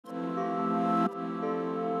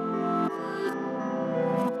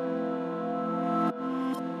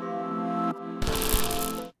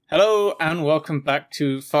and welcome back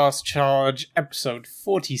to Fast Charge episode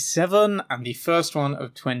 47 and the first one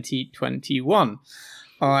of 2021.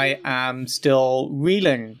 I am still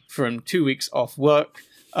reeling from 2 weeks off work.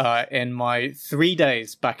 In my 3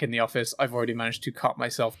 days back in the office, I've already managed to cut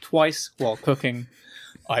myself twice while cooking.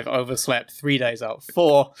 I've overslept 3 days out of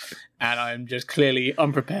 4, and I'm just clearly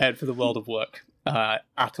unprepared for the world of work.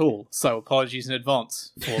 At all. So apologies in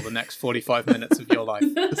advance for the next 45 minutes of your life.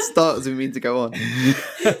 The start as we mean to go on.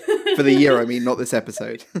 For the year, I mean, not this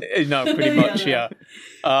episode. No, pretty much, yeah.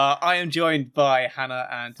 I am joined by Hannah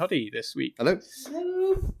and Toddy this week. Hello.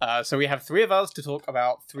 Hello. So we have three of us to talk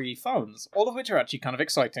about three phones, all of which are actually kind of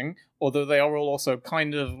exciting, although they are all also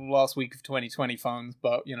kind of last week of 2020 phones,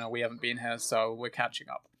 but, you know, we haven't been here, so we're catching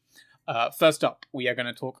up. First up, we are going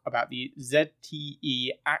to talk about the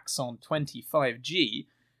ZTE Axon 25G,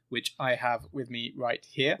 which I have with me right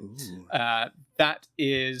here. That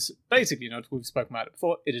is basically, you know, we've spoken about it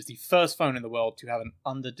before, it is the first phone in the world to have an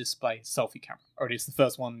under-display selfie camera, or it is the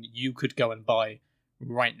first one you could go and buy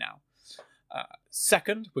right now.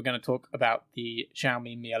 Second, we're going to talk about the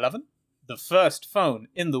Xiaomi Mi 11, the first phone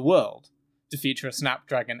in the world to feature a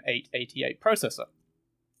Snapdragon 888 processor.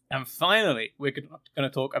 And finally, we're going to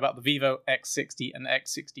talk about the Vivo X60 and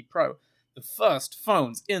X60 Pro, the first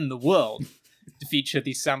phones in the world to feature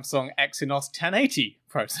the Samsung Exynos 1080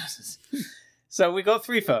 processors. So we got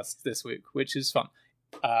three firsts this week, which is fun.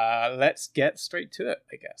 Let's get straight to it,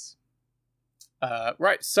 I guess.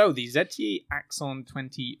 Right, so the ZTE Axon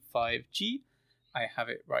 25G, I have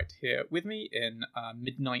it right here with me in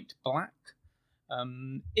Midnight Black.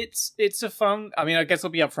 It's a phone. I mean, I guess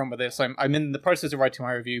I'll be upfront with this. I'm in the process of writing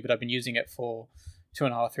my review, but I've been using it for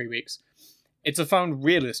 2.5, 3 weeks. It's a phone,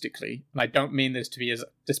 realistically, and I don't mean this to be as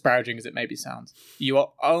disparaging as it maybe sounds, you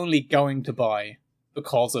are only going to buy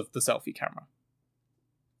because of the selfie camera.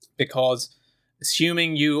 Because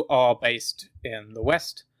assuming you are based in the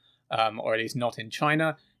West, or at least not in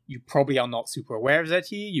China, you probably are not super aware of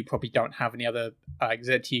ZTE. You probably don't have any other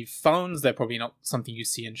ZTE phones. They're probably not something you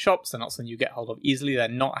see in shops. They're not something you get hold of easily. They're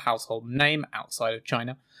not a household name outside of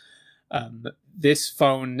China. This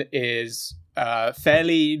phone is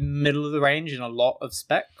fairly middle of the range in a lot of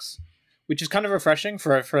specs, which is kind of refreshing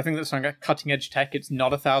for a thing that's like cutting edge tech. It's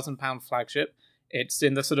not £1,000 flagship. It's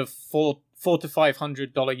in the sort of $400 to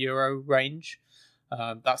 $500 euro range.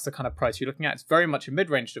 That's the kind of price you're looking at. It's very much a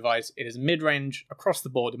mid-range device. It is mid-range across the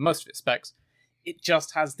board in most of its specs. It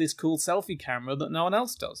just has this cool selfie camera that no one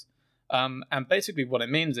else does. And basically what it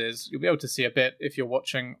means is you'll be able to see a bit if you're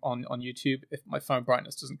watching on YouTube, if my phone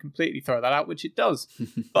brightness doesn't completely throw that out, which it does.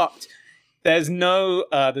 But there's no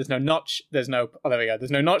notch. There's no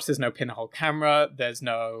notch. There's no pinhole camera. There's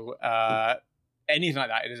no anything like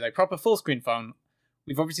that. It is a proper full-screen phone.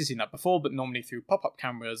 We've obviously seen that before, but normally through pop-up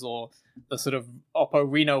cameras or the sort of Oppo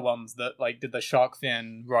Reno ones that like did the shark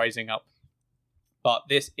fin rising up. But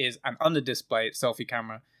this is an under-display selfie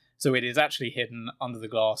camera, so it is actually hidden under the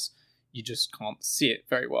glass. You just can't see it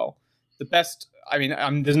very well. The best,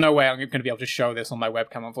 there's no way I'm going to be able to show this on my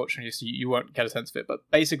webcam, unfortunately, so you won't get a sense of it. But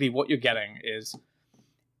basically what you're getting is,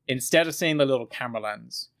 instead of seeing the little camera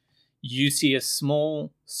lens, you see a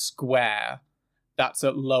small square that's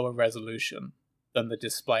at lower resolution than the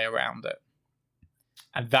display around it.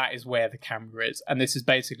 And that is where the camera is. And this is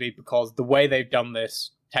basically because the way they've done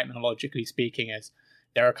this, technologically speaking, is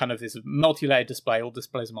there are kind of this multi-layered display. All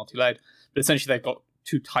displays are multi-layered. But essentially they've got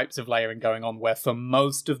two types of layering going on, where for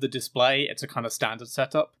most of the display, it's a kind of standard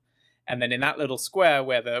setup. And then in that little square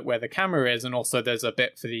where the camera is, and also there's a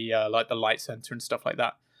bit for the like the light sensor and stuff like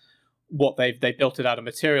that, what they built it out of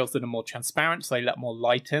materials that are more transparent, so they let more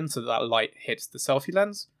light in, so that light hits the selfie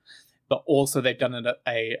lens. But also they've done it at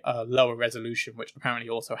a lower resolution, which apparently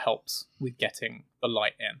also helps with getting the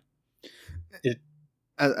light in.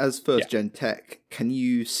 As first-gen tech, can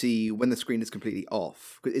you see when the screen is completely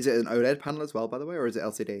off? Is it an OLED panel as well, by the way, or is it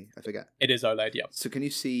LCD? I forget. It is OLED, yeah. So can you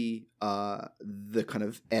see the kind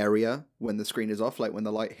of area when the screen is off, like when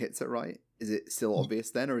the light hits it right? Is it still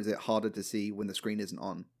obvious then, or is it harder to see when the screen isn't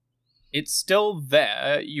on? It's still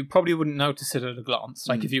there. You probably wouldn't notice it at a glance.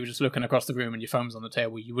 Like if you were just looking across the room and your phone was on the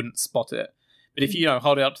table, you wouldn't spot it. But if you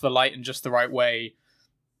hold it up to the light in just the right way,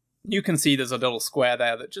 you can see there's a little square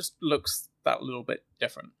there that just looks that little bit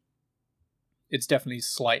different. It's definitely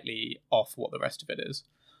slightly off what the rest of it is.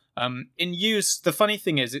 In use, the funny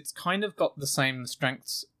thing is it's kind of got the same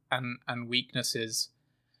strengths and weaknesses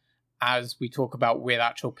as we talk about with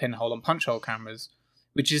actual pinhole and punch hole cameras.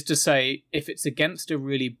 Which is to say, if it's against a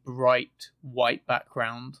really bright white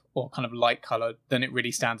background or kind of light colored, then it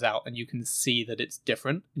really stands out and you can see that it's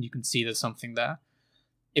different and you can see there's something there.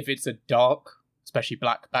 If it's a dark, especially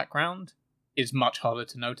black background, it's much harder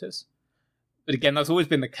to notice. But again, that's always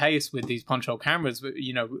been the case with these punch hole cameras. But,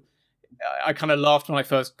 you know, I kind of laughed when I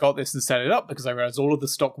first got this and set it up because I realized all of the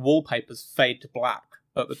stock wallpapers fade to black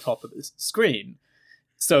at the top of this screen,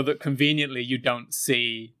 so that conveniently you don't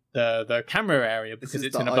see the camera area because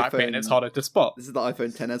it's in a black bit and it's harder to spot. This is the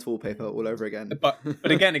iPhone XS wallpaper all over again. But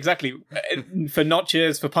again, exactly, for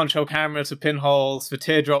notches, for punch hole cameras, for pinholes, for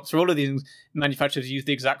teardrops, for all of these manufacturers use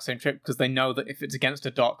the exact same trick because they know that if it's against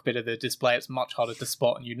a dark bit of the display, it's much harder to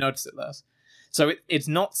spot and you notice it less. So it's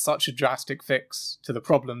not such a drastic fix to the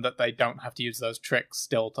problem that they don't have to use those tricks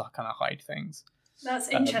still to kind of hide things. That's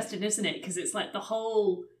interesting, isn't it? Because it's like the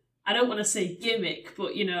whole, I don't want to say gimmick,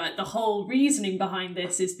 but, you know, like the whole reasoning behind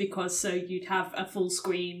this is because so you'd have a full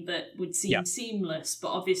screen that would seem seamless,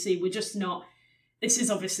 but obviously we're just not, this is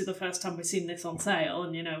obviously the first time we've seen this on sale,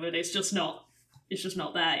 and, you know, but it's just not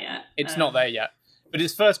there yet. It's not there yet. But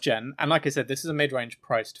it's first gen, and like I said, this is a mid-range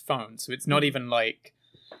priced phone, so it's not even like,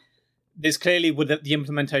 this clearly, with the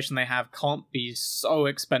implementation they have, can't be so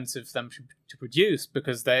expensive for them to produce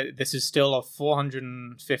because this is still a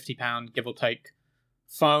 £450, give or take,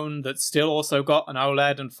 phone that's still also got an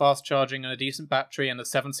OLED and fast charging and a decent battery and a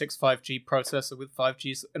 765G processor with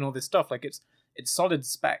 5G and all this stuff. Like it's solid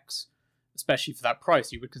specs, especially for that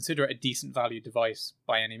price. You would consider it a decent value device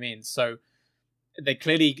by any means. So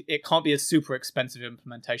it can't be a super expensive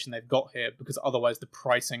implementation they've got here because otherwise the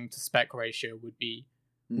pricing to spec ratio would be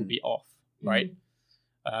off, right?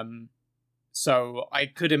 So I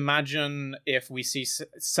could imagine if we see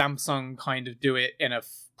Samsung kind of do it in a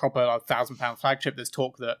proper £1,000 flagship, there's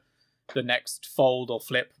talk that the next Fold or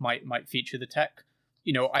Flip might feature the tech.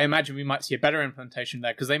 You know, I imagine we might see a better implementation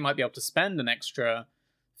there because they might be able to spend an extra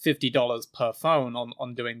 $50 per phone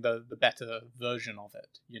on doing the better version of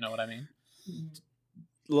it. You know what I mean?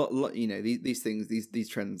 You know, these things, these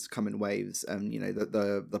trends come in waves, and you know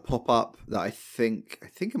the pop up that I think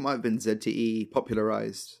it might have been ZTE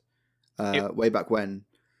popularized way back when.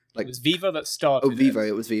 Like, it was Vivo that started. Oh, Vivo!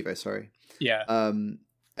 It was Vivo. Sorry. Yeah.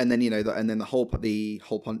 And then, you know, and then the hole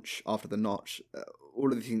punch after the notch.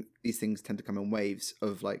 All of these things tend to come in waves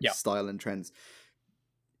of like style and trends.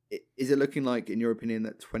 Is it looking like, in your opinion,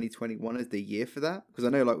 that 2021 is the year for that? Because I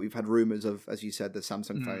know, like, we've had rumors of, as you said, the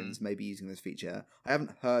Samsung phones maybe using this feature. I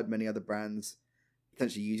haven't heard many other brands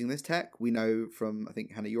potentially using this tech. We know from, I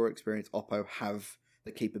think, Hannah, your experience, Oppo have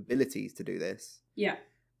the capabilities to do this. Yeah.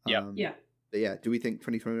 But yeah, do we think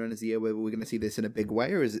 2021 is the year where we're going to see this in a big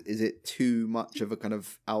way, or is it too much of a kind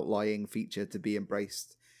of outlying feature to be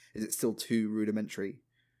embraced? Is it still too rudimentary?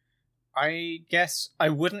 I guess I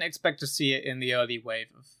wouldn't expect to see it in the early wave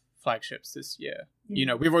of flagships this year. You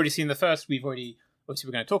know, we've already seen the first. Obviously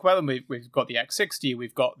we're going to talk about them. We've got the X60,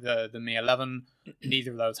 we've got the Mi 11.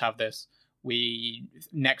 Neither of those have this.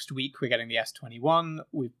 Next week we're getting the S21.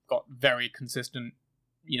 We've got very consistent,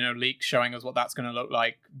 you know, leaks showing us what that's going to look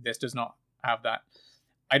like. This does not have that.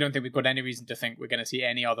 I don't think we've got any reason to think we're going to see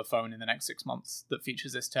any other phone in the next 6 months that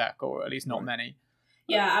features this tech, or at least not many.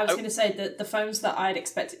 Yeah, I was going to say that the phones that I'd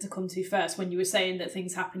expect it to come to first, when you were saying that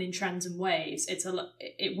things happen in trends and waves,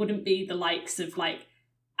 it wouldn't be the likes of like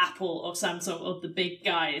Apple or Samsung or the big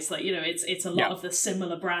guys. Like, you know, it's a lot of the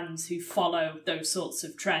similar brands who follow those sorts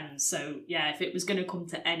of trends. So yeah, if it was going to come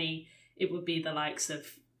to any, it would be the likes of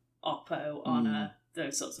Oppo, Honor,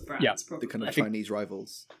 those sorts of brands. Yeah, probably. The kind of Chinese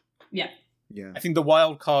rivals. Yeah. Yeah. I think the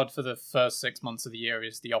wild card for the first 6 months of the year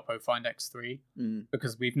is the Oppo Find X3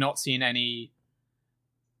 because we've not seen any.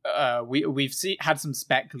 We've had some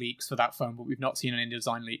spec leaks for that phone, but we've not seen any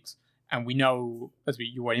design leaks. And we know, as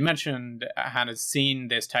you already mentioned, Hannah's seen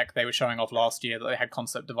this tech they were showing off last year, that they had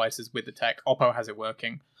concept devices with the tech. Oppo has it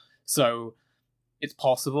working. So it's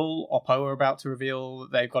possible Oppo are about to reveal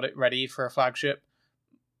that they've got it ready for a flagship.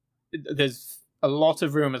 There's a lot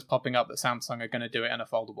of rumors popping up that Samsung are going to do it in a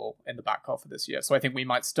foldable in the back half of this year. So I think we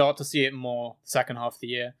might start to see it more second half of the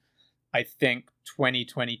year. I think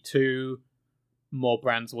 2022... more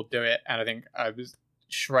brands will do it, and I think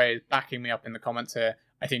Shrey is backing me up in the comments here.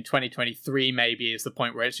 I think 2023 maybe is the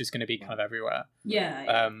point where it's just going to be kind of everywhere.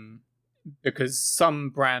 Yeah. Because some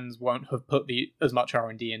brands won't have put as much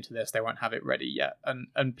R&D into this; they won't have it ready yet,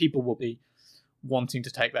 and people will be wanting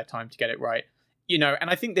to take their time to get it right. You know, and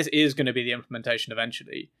I think this is going to be the implementation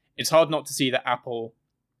eventually. It's hard not to see that Apple.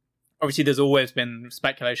 Obviously, there's always been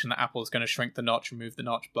speculation that Apple is going to shrink the notch, remove the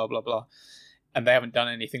notch, blah blah blah, and they haven't done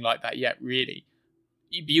anything like that yet, really.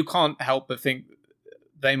 You can't help but think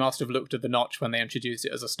they must have looked at the notch when they introduced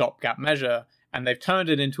it as a stopgap measure, and they've turned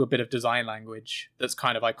it into a bit of design language that's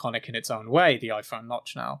kind of iconic in its own way, the iPhone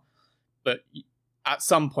notch now. But at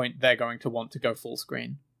some point, they're going to want to go full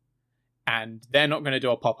screen. And they're not going to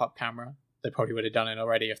do a pop-up camera. They probably would have done it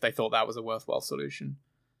already if they thought that was a worthwhile solution.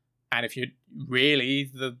 And if you really,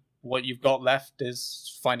 what you've got left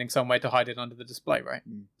is finding some way to hide it under the display, right?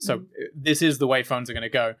 So this is the way phones are going to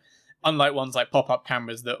go. Unlike ones like pop-up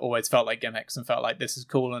cameras that always felt like gimmicks and felt like this is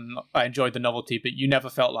cool and I enjoyed the novelty, but you never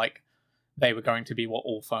felt like they were going to be what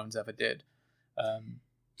all phones ever did.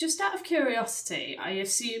 Just out of curiosity, I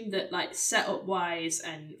assume that like setup-wise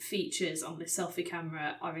and features on this selfie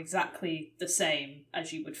camera are exactly the same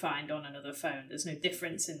as you would find on another phone. There's no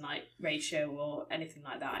difference in like ratio or anything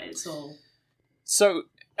like that. It's all... So,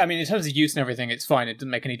 I mean, in terms of use and everything, it's fine. It doesn't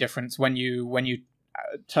make any difference when you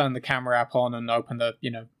turn the camera app on and open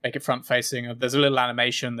make it front facing. There's a little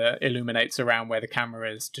animation that illuminates around where the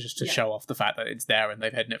camera is just to show off the fact that it's there and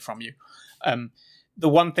they've hidden it from you. The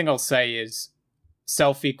one thing I'll say is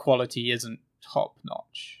selfie quality isn't top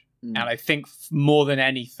notch. And I think more than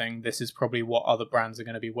anything, this is probably what other brands are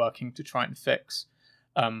going to be working to try and fix.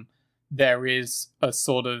 There is a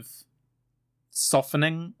sort of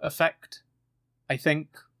softening effect, I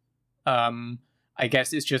think. I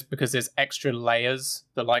guess it's just because there's extra layers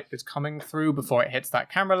the light is coming through before it hits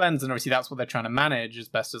that camera lens, and obviously that's what they're trying to manage as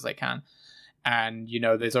best as they can. And,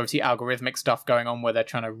 there's obviously algorithmic stuff going on where they're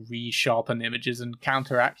trying to resharpen images and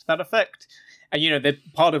counteract that effect. And, they're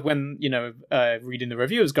part of when, reading the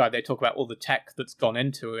reviewer's guide, they talk about all the tech that's gone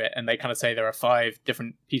into it, and they kind of say there are 5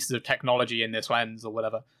 different pieces of technology in this lens or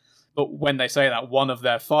whatever. But when they say that, one of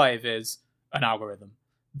their 5 is an algorithm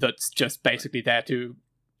that's just basically there to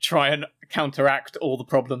try and counteract all the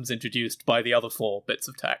problems introduced by the other 4 bits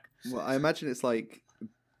of tech. Well, I imagine it's like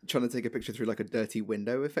trying to take a picture through like a dirty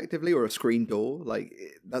window, effectively, or a screen door. Like,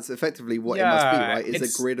 that's effectively what it must be, right?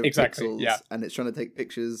 It's a grid of pixels, and it's trying to take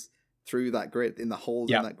pictures through that grid, in the holes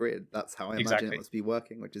in that grid. That's how I imagine it must be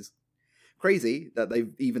working, which is crazy that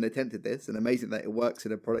they've even attempted this, and amazing that it works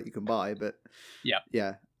in a product you can buy. But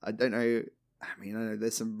yeah, I don't know. I mean, I know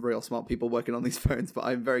there's some real smart people working on these phones, but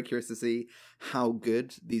I'm very curious to see how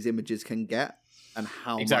good these images can get and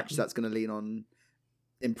how much that's going to lean on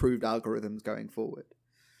improved algorithms going forward.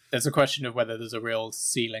 There's a question of whether there's a real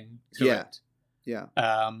ceiling to it. Yeah.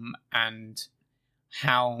 And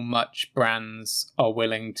how much brands are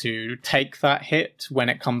willing to take that hit when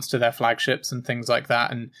it comes to their flagships and things like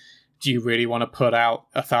that. And do you really want to put out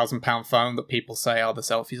 £1,000 phone that people say, the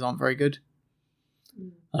selfies aren't very good?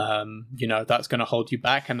 That's going to hold you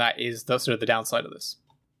back, and that's sort of the downside of this.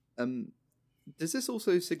 Does this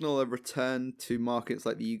also signal a return to markets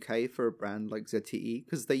like the UK for a brand like ZTE?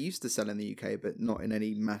 Because they used to sell in the UK, but not in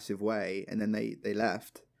any massive way, and then they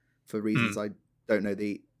left for reasons I don't know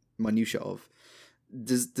the minutiae of.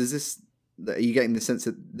 Does this? Are you getting the sense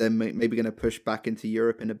that they're maybe going to push back into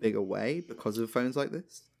Europe in a bigger way because of phones like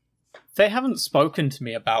this? They haven't spoken to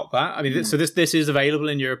me about that. I mean, so this is available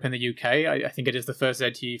in Europe and the UK. I think it is the first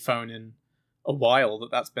ZTE phone in a while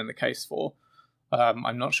that's been the case for.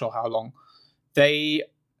 I'm not sure how long. They're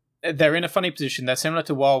in a funny position. They're similar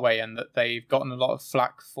to Huawei in that they've gotten a lot of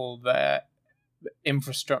flack for their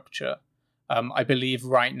infrastructure. I believe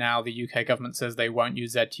right now the UK government says they won't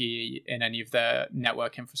use ZTE in any of their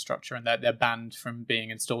network infrastructure, and they're banned from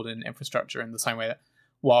being installed in infrastructure in the same way that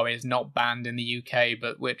Huawei is not banned in the UK,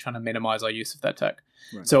 but we're trying to minimize our use of their tech.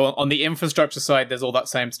 Right. So on the infrastructure side, there's all that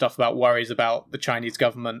same stuff about worries about the Chinese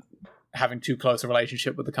government having too close a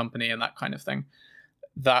relationship with the company and that kind of thing.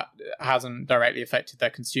 That hasn't directly affected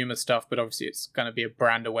their consumer stuff, but obviously it's going to be a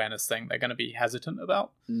brand awareness thing they're going to be hesitant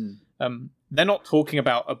about. They're not talking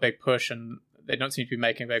about a big push, and they don't seem to be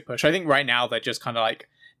making a big push. I think right now they're just kind of like,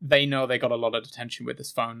 they know they got a lot of attention with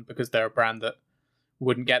this phone because they're a brand that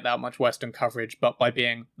wouldn't get that much Western coverage, but by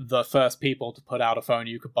being the first people to put out a phone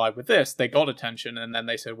you could buy with this, they got attention, and then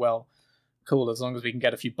they said, well, cool, as long as we can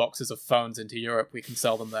get a few boxes of phones into Europe, we can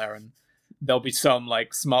sell them there, and there'll be some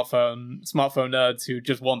like smartphone nerds who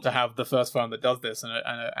just want to have the first phone that does this and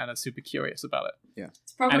are super curious about it. Yeah,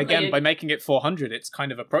 and again, by making it 400, it's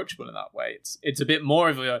kind of approachable in that way. It's a bit more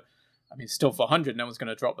of a, I mean, still 400, no one's going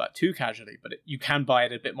to drop that too casually, but you can buy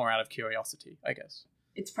it a bit more out of curiosity, I guess.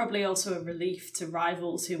 It's probably also a relief to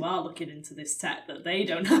rivals who are looking into this tech that they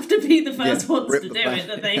don't have to be the first ones to do it,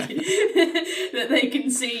 that they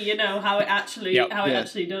can see, how it actually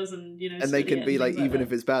actually does, and and they can be like, even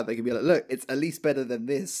if it's bad, they can be like, look, it's at least better than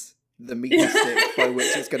this, the meter stick by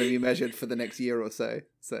which it's going to be measured for the next year or so.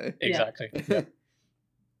 So exactly. But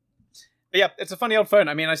yeah, it's a funny old phone.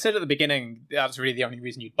 I mean, I said at the beginning that's really the only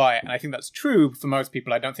reason you'd buy it, and I think that's true for most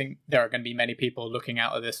people. I don't think there are going to be many people looking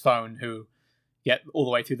out at this phone who get all the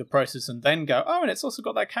way through the process and then go, and it's also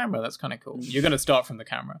got that camera. That's kind of cool. You're going to start from the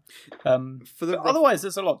camera. Otherwise,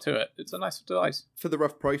 there's a lot to it. It's a nice device. For the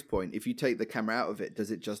rough price point, if you take the camera out of it, does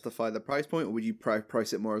it justify the price point, or would you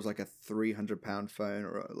price it more as like a £300 phone,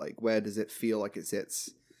 or like where does it feel like it sits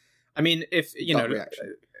I mean, if you know,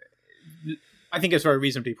 reaction. I think it's very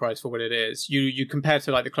reasonably priced for what it is. You compare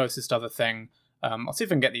to like the closest other thing. I'll see if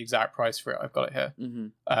I can get the exact price for it. I've got it here.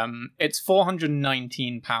 Mm-hmm. It's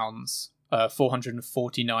 £419,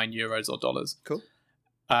 449 euros or dollars. Cool.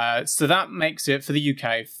 So that makes it for the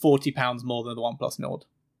UK £40 more than the OnePlus Nord,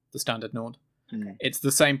 the standard Nord. Mm. It's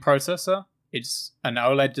the same processor. It's an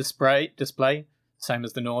OLED display, same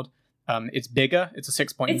as the Nord. It's bigger. It's a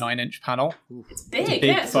 6.9-inch panel. It's big. It's a big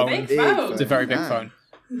yeah, it's phone. a big phone. It's a very big phone.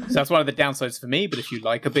 So that's one of the downsides for me, but if you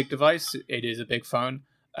like a big device, it is a big phone.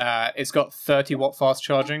 It's got 30-watt fast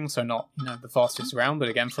charging, so not the fastest around, but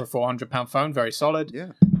again, for a £400 phone, very solid.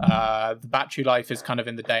 Yeah. The battery life is kind of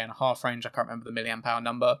in the day and a half range. I can't remember the milliamp hour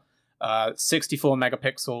number. 64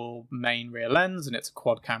 megapixel main rear lens, and it's a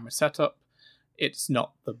quad camera setup. It's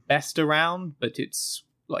not the best around, but it's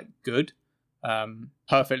like good.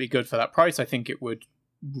 Perfectly good for that price. I think it would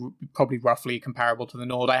probably roughly comparable to the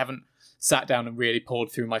Nord. I haven't sat down and really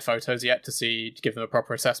poured through my photos yet to give them a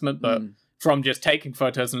proper assessment, but from just taking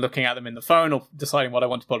photos and looking at them in the phone or deciding what I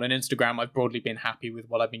want to put on Instagram, I've broadly been happy with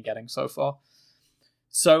what I've been getting so far.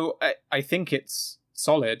 So I think it's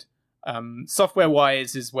solid.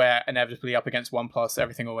 Software-wise is where inevitably up against OnePlus,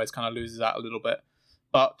 everything always kind of loses out a little bit.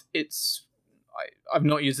 But I've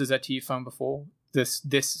not used a ZTE phone before.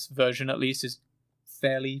 This version, at least, is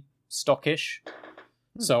fairly stockish.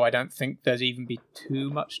 So I don't think there'd even be too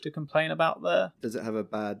much to complain about there. Does it have a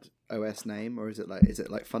bad OS name, or is it like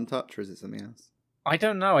FunTouch, or is it something else? I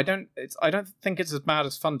don't know. I don't think it's as bad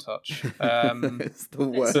as FunTouch. It's the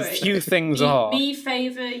worst. A few things are. Mi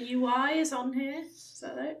Favor UI is on here. Is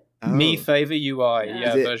that it? Oh. Mi Favor UI,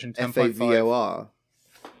 yeah, version 10.5. FAVOR?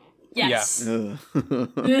 Yes. No.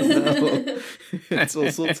 It's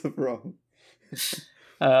all sorts of wrong.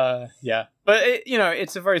 Yeah, but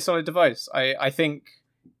it's a very solid device. I think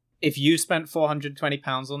if you spent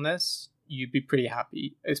 £420 on this, you'd be pretty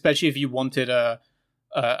happy, especially if you wanted a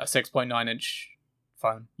 6.9-inch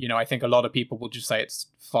phone. I think a lot of people will just say it's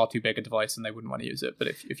far too big a device and they wouldn't want to use it. But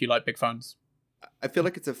if you like big phones, I feel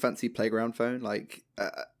like it's a fancy playground phone. Like,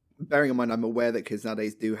 bearing in mind, I'm aware that kids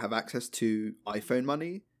nowadays do have access to iPhone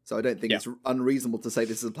money, so I don't think it's unreasonable to say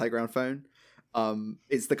this is a playground phone.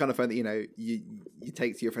 It's the kind of phone that you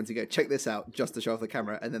take to your friends and go, check this out, just to show off the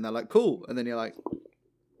camera, and then they're like, cool, and then you're like,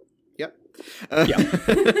 yep,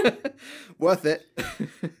 worth it.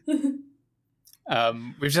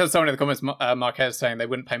 We've just had someone in the comments, Marquez, saying they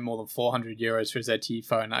wouldn't pay more than €400 for a ZTE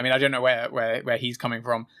phone. I mean, I don't know where he's coming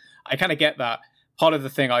from. I kind of get that. Part of the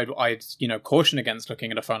thing I'd caution against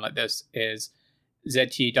looking at a phone like this is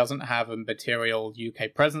ZTE doesn't have a material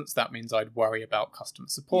UK presence. That means I'd worry about customer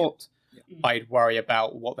support. Yeah. I'd worry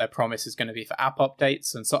about what their promise is going to be for app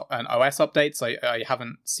updates and OS updates. I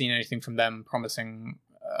haven't seen anything from them promising.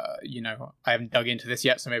 I haven't dug into this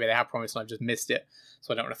yet, so maybe they have promised and I've just missed it.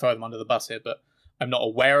 So I don't want to throw them under the bus here, but I'm not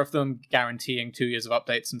aware of them guaranteeing 2 years of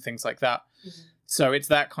updates and things like that. Mm-hmm. So it's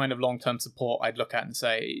that kind of long-term support I'd look at and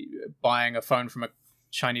say, buying a phone from a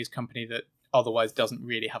Chinese company that otherwise doesn't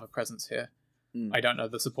really have a presence here. I don't know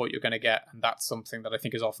the support you're going to get, and that's something that I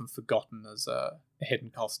think is often forgotten as a hidden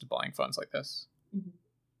cost of buying phones like this. Mm-hmm.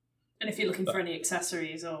 And if you're looking for any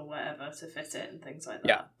accessories or whatever to fit it and things like that.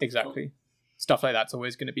 Yeah, exactly. Cool. Stuff like that's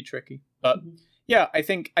always going to be tricky. But yeah, I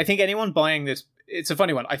think anyone buying this, it's a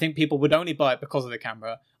funny one. I think people would only buy it because of the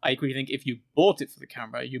camera. I agree. Think if you bought it for the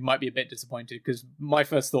camera, you might be a bit disappointed, because my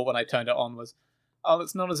first thought when I turned it on was, oh,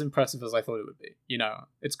 it's not as impressive as I thought it would be.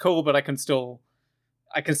 It's cool, but I can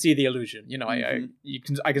see the illusion.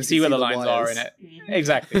 I can see where the lines are in it.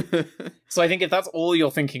 Exactly. So I think if that's all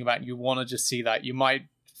you're thinking about, you want to just see that, you might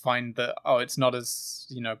find that, it's not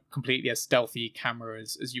as, completely as stealthy camera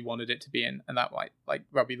as you wanted it to be in, and that might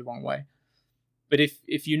rub you the wrong way. But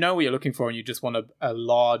if you know what you're looking for and you just want a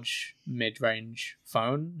large mid-range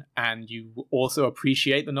phone, and you also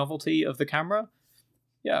appreciate the novelty of the camera,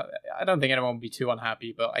 yeah, I don't think anyone would be too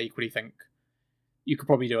unhappy, but I equally think you could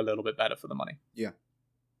probably do a little bit better for the money. Yeah.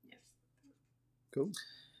 Cool.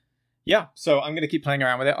 Yeah, so I'm going to keep playing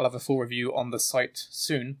around with it. I'll have a full review on the site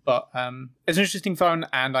soon, but it's an interesting phone,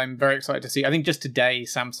 and I'm very excited to see. I think just today, a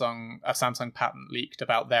Samsung patent leaked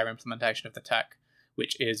about their implementation of the tech,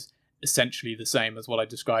 which is essentially the same as what I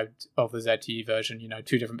described of the ZTE version.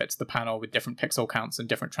 2 different bits of the panel with different pixel counts and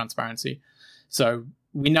different transparency. So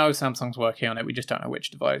we know Samsung's working on it. We just don't know which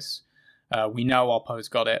device. We know Oppo's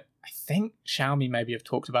got it. I think Xiaomi maybe have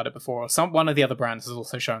talked about it before, or one of the other brands has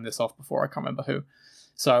also shown this off before. I can't remember who.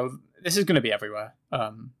 So this is going to be everywhere.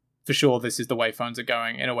 For sure, this is the way phones are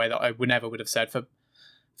going, in a way that I never would have said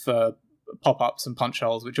for pop-ups and punch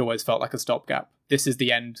holes, which always felt like a stopgap. This is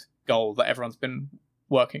the end goal that everyone's been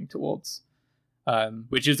working towards.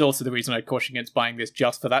 which is also the reason I'd caution against buying this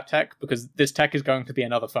just for that tech, because this tech is going to be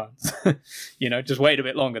in other phones. Just wait a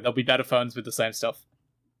bit longer. There'll be better phones with the same stuff.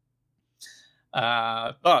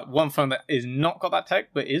 But one phone that is not got that tech,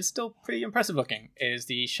 but is still pretty impressive looking, is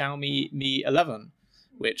the Xiaomi Mi 11,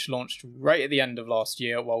 which launched right at the end of last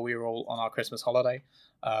year while we were all on our Christmas holiday.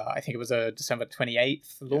 I think it was a December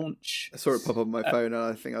 28th launch. I saw it pop up on my phone, and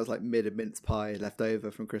I think I was like mid a mince pie left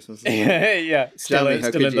over from Christmas. Yeah, still in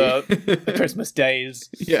the Christmas days.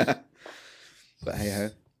 Yeah, but hey ho.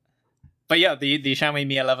 But yeah, the Xiaomi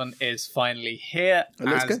Mi 11 is finally here,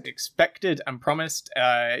 as good. Expected and promised.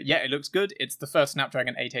 It looks good. It's the first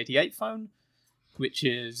Snapdragon 888 phone, which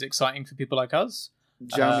is exciting for people like us.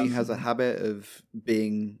 Xiaomi has a habit of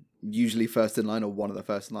being usually first in line or one of the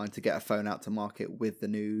first in line to get a phone out to market with the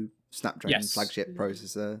new Snapdragon flagship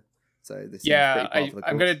processor. So this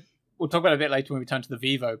we'll talk about it a bit later when we turn to the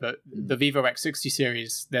Vivo, but the Vivo X60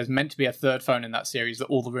 series, there's meant to be a third phone in that series that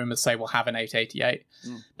all the rumors say will have an 888,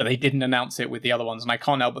 but they didn't announce it with the other ones, and I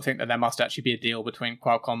can't help but think that there must actually be a deal between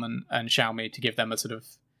Qualcomm and Xiaomi to give them a sort of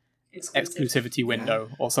exclusivity window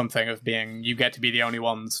or something of being, you get to be the only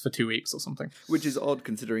ones for 2 weeks or something. Which is odd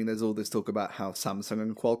considering there's all this talk about how Samsung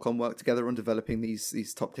and Qualcomm work together on developing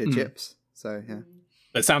these top tier chips. So yeah.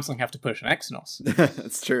 But Samsung have to push an Exynos.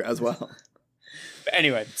 That's true as well. But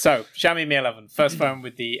anyway, so Xiaomi Mi 11, first phone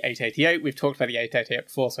with the 888. We've talked about the 888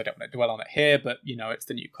 before, so I don't want to dwell on it here, but it's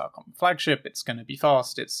the new Qualcomm flagship. It's going to be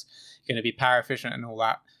fast. It's going to be power efficient and all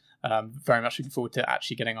that. Very much looking forward to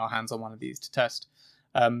actually getting our hands on one of these to test.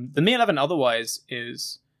 The Mi 11 otherwise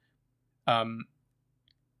is,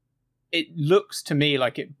 it looks to me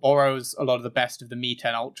like it borrows a lot of the best of the Mi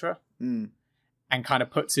 10 Ultra and kind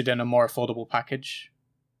of puts it in a more affordable package,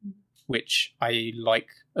 which I like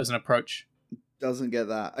as an approach. Doesn't get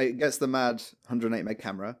that. It gets the mad 108 meg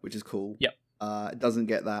camera, which is cool. Yep. It doesn't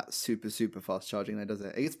get that super fast charging though, does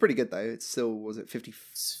it? It's pretty good though. It's still, was it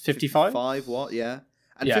 55 watt? Yeah.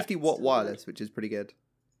 And 50 watt wireless, which is pretty good.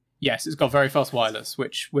 Yes, it's got very fast wireless,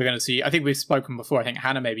 which we're going to see. I think we've spoken before. I think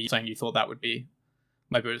Hannah maybe saying you thought that would be,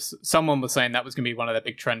 maybe it was, someone was saying that was going to be one of their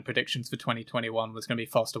big trend predictions for 2021 was going to be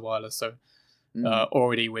faster wireless. So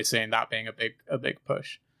already we're seeing that being a big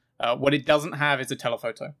push. What it doesn't have is a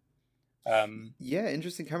telephoto.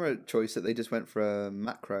 Interesting camera choice that they just went for a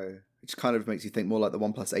macro, which kind of makes you think more like the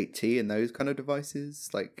OnePlus 8T and those kind of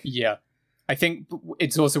devices. Yeah, I think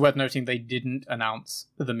it's also worth noting they didn't announce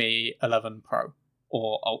the Mi 11 Pro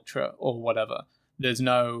or Ultra or whatever. There's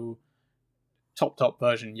no top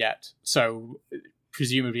version yet, so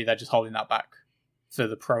presumably they're just holding that back for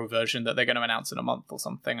the Pro version that they're going to announce in a month or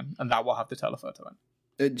something, and that will have the telephoto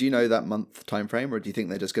in. Do you know that month time frame, or do you think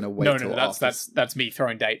they're just going to wait? No, that's me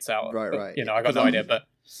throwing dates out. Right. I got no idea, but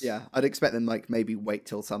yeah, I'd expect them maybe wait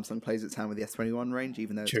till Samsung plays its hand with the S21 range,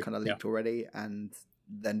 even though it's kind of leaked already, and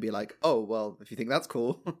then be like, oh well, if you think that's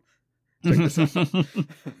cool, check this out.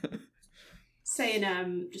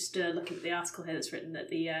 Saying, just looking at the article here that's written that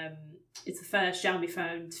it's the first Xiaomi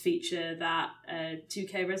phone to feature that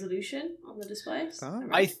 2K resolution on the displays. Oh.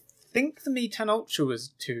 I think the Mi 10 Ultra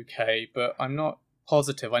was 2K, but I'm not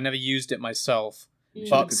positive. I never used it myself.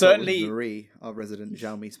 But certainly Marie, our resident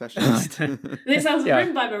Xiaomi specialist. This sounds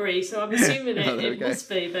written by Marie, so I'm assuming it must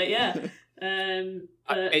be, but yeah.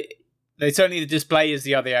 They certainly, the display is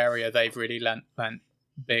the other area they've really lent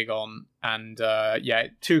big on, and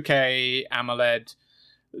 2K AMOLED.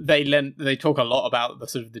 They talk a lot about the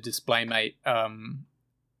sort of the DisplayMate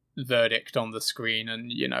verdict on the screen,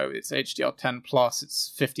 and it's HDR10 plus,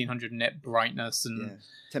 it's 1500 nit brightness, and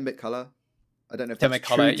 10-bit color. I don't know if that's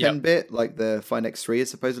true 10-bit like the Fine X3 is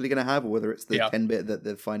supposedly going to have, or whether it's the 10-bit that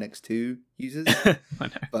the Fine X2 uses. I know.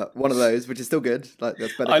 But one of those, which is still good. Like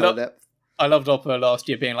that's better color depth. I loved Oppo last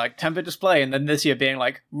year being like 10-bit display, and then this year being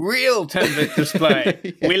like real 10-bit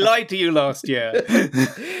display. We lied to you last year.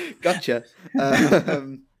 Gotcha.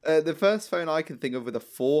 The first phone I can think of with a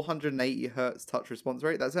 480 hertz touch response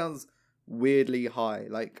rate. That sounds weirdly high.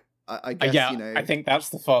 Like I guess I think that's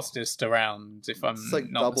the fastest around. If I'm it's like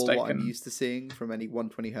not double mistaken. what I'm used to seeing from any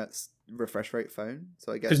 120 hertz refresh rate phone.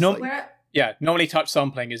 So I guess normally touch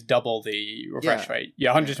sampling is double the refresh rate.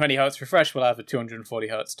 120 hertz refresh will have a 240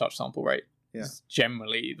 hertz touch sample rate. Yeah, it's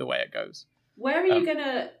generally the way it goes. Where are you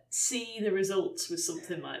gonna see the results with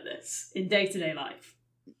something like this in day-to-day life?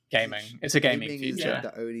 Gaming. It's a gaming feature. Is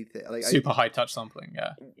the only thing. Like, super high touch sampling.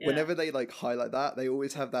 Yeah. Whenever they highlight that, they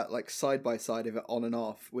always have that side by side of it on and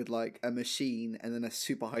off with a machine and then a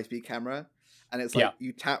super high speed camera, and it's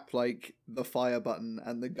you tap the fire button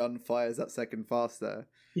and the gun fires that second faster.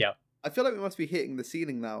 Yeah. I feel like we must be hitting the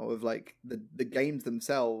ceiling now of the games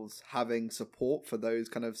themselves having support for those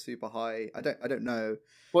kind of super high. I don't know.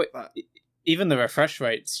 Well, even the refresh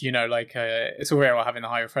rates, like it's all very well having the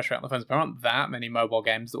high refresh rate on the phones, but there aren't that many mobile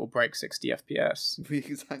games that will break 60 FPS.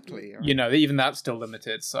 Exactly. Right. Even that's still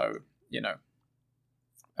limited. So,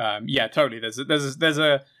 yeah, totally. There's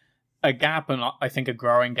a gap, and I think a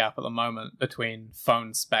growing gap at the moment between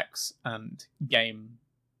phone specs and game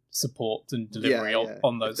support and delivery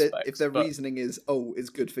on those specs. If their reasoning is, it's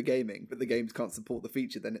good for gaming, but the games can't support the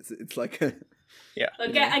feature, then it's like a... Yeah.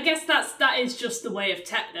 I guess that is just the way of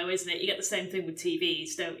tech, though, isn't it? You get the same thing with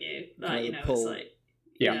TVs, don't you? Like, it's like...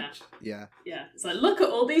 Yeah. It's like, look at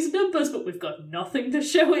all these numbers, but we've got nothing to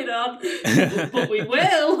show it on. But we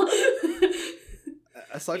will.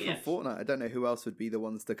 Aside from Fortnite, I don't know who else would be the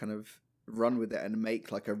ones to kind of run with it and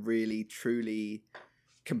make like a really, truly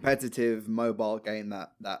competitive mobile game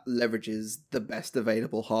that leverages the best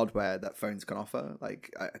available hardware that phones can offer.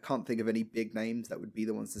 Like, I can't think of any big names that would be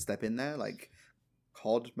the ones to step in there. Like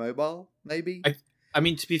COD Mobile, maybe? I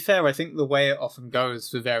mean, to be fair, I think the way it often goes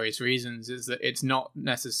for various reasons is that it's not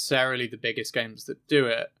necessarily the biggest games that do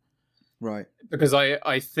it. Right. Because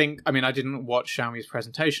I think, I didn't watch Xiaomi's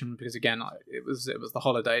presentation because, again, it was the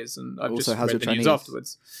holidays and I've also just read the news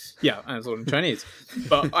afterwards. Yeah, and it's all in Chinese.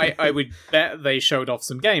 But I would bet they showed off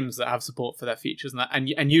some games that have support for their features.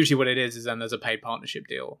 And usually what it is then there's a paid partnership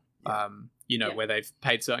deal, where they've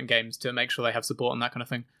paid certain games to make sure they have support and that kind of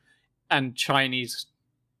thing. And Chinese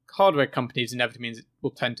hardware companies inevitably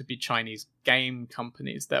will tend to be Chinese game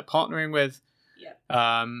companies they're partnering with.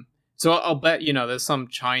 Yeah. So I'll bet, there's some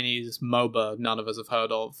Chinese MOBA none of us have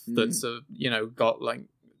heard of that's, got like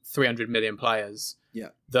 300 million players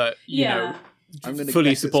that,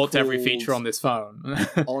 fully supports every feature on this phone.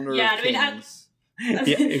 Honor of Kings.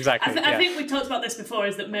 Exactly. I think we talked about this before,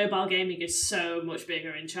 is that mobile gaming is so much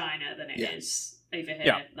bigger in China than it is over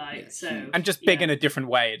here. And just big in a different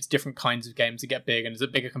way. It's different kinds of games that get big, and there's a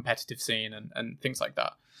bigger competitive scene and things like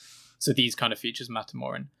that. So these kind of features matter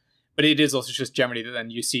more in. But it is also just generally that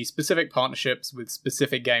then you see specific partnerships with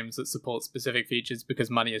specific games that support specific features because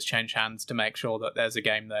money has changed hands to make sure that there's a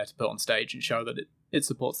game there to put on stage and show that it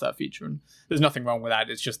supports that feature. And there's nothing wrong with that.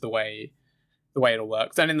 It's just the way it all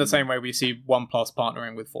works. And in the same way, we see OnePlus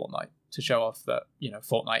partnering with Fortnite to show off that,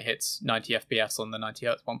 Fortnite hits 90 FPS on the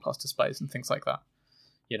 90Hz OnePlus displays and things like that.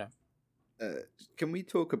 Can we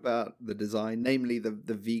talk about the design, namely the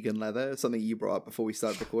vegan leather? Something you brought up before we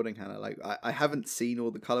started recording, Hannah. Like, I haven't seen all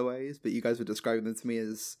the colorways, but you guys were describing them to me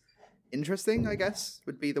as interesting, I guess,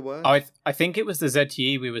 would be the word. Oh, I think it was the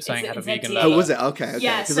ZTE we were saying had a vegan leather. Oh, was it? Okay.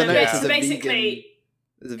 Yeah, so basically...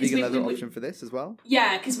 There's a vegan leather option for this as well?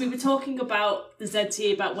 Yeah, because we were talking about the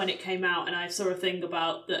ZTE, about when it came out, and I saw a thing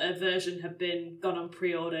about that a version had gone on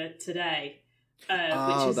pre-order today. Which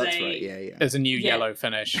is right. Yeah. There's a new yellow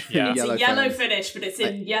finish. Yeah. It's a yellow finish, but it's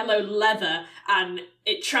in yellow leather, and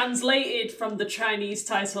it translated from the Chinese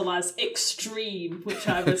title as extreme, which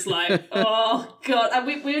I was like, oh god. And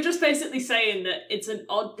we were just basically saying that it's an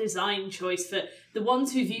odd design choice for the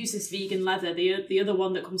ones who've used this vegan leather. The other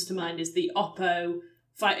one that comes to mind is the Oppo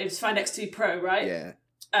Find X2 Pro, right? Yeah.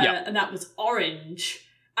 And that was orange,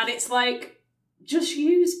 and it's like, just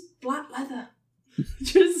use black leather.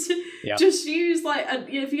 Just use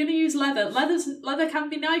if you're gonna use leather can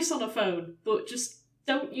be nice on a phone, but just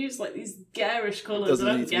don't use like these garish colours. I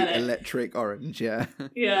don't get it. Electric orange, yeah.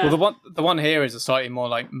 Well, the one here is a slightly more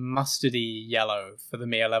like mustardy yellow for the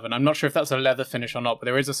Mi 11. I'm not sure if that's a leather finish or not, but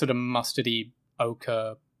there is a sort of mustardy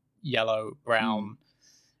ochre yellow brown,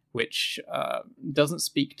 which doesn't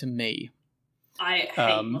speak to me. I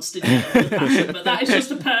hate mustard yellow with passion, but that is just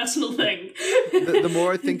a personal thing. The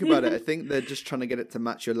more I think about it, I think they're just trying to get it to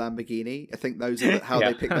match your Lamborghini. I think those are how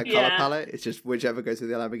they pick their colour palette. It's just whichever goes with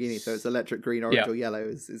the Lamborghini. So it's electric green, orange, or yellow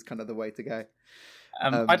is kind of the way to go.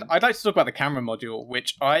 I'd like to talk about the camera module,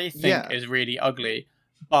 which I think is really ugly.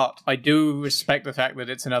 But I do respect the fact that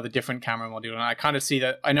it's another different camera module, and I kind of see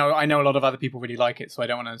that. I know a lot of other people really like it, so I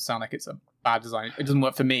don't want to sound like it's a bad design. It doesn't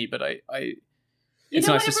work for me, but it's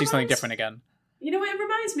nice to see something different again. You know what it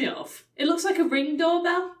reminds me of? It looks like a Ring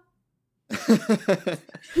doorbell.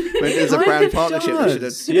 Maybe there's a brand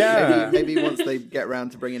partnership. Maybe once they get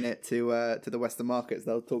around to bringing it to the Western markets,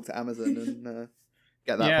 they'll talk to Amazon and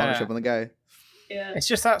get that partnership on the go. Yeah. It's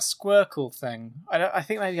just that Squircle thing. I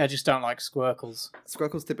think maybe I just don't like Squircles.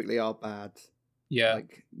 Squircles typically are bad. Yeah.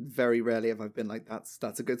 Like, very rarely have I been like,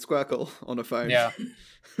 that's a good Squircle on a phone. Yeah.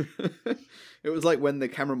 It was like when the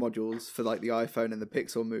camera modules for like the iPhone and the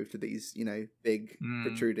Pixel moved to these, big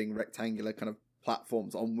protruding rectangular kind of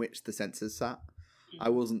platforms on which the sensors sat. I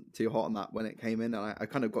wasn't too hot on that when it came in, and I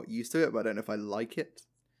kind of got used to it, but I don't know if I like it.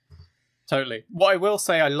 Totally. What I will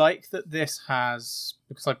say, I like that this has,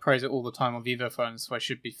 because I praise it all the time on Vivo phones, so I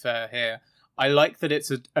should be fair here, I like that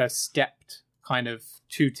it's a stepped kind of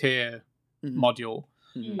 2-tier module.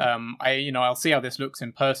 I'll see how this looks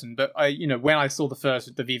in person, but when I saw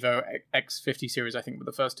the Vivo X50 series, I think were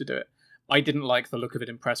the first to do it, I didn't like the look of it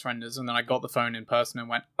in press renders, and then I got the phone in person and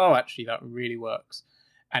went, oh, actually that really works.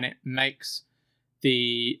 And it makes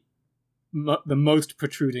the most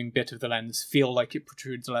protruding bit of the lens feel like it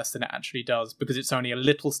protrudes less than it actually does, because it's only a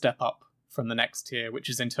little step up from the next tier, which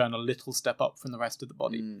is in turn a little step up from the rest of the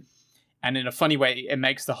body. And in a funny way, it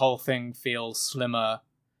makes the whole thing feel slimmer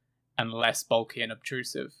and less bulky and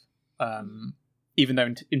obtrusive, even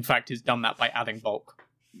though in fact it's done that by adding bulk.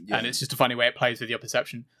 And it's just a funny way it plays with your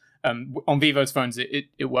perception. On Vivo's phones,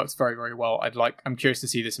 it works very, very well. I'm curious to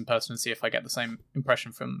see this in person and see if I get the same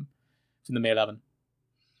impression from the Mi 11.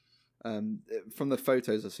 From the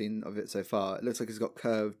photos I've seen of it so far, it looks like it's got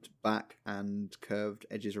curved back and curved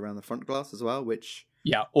edges around the front glass as well, which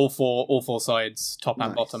all four sides, top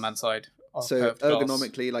and bottom and side. So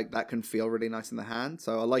ergonomically, like, that can feel really nice in the hand.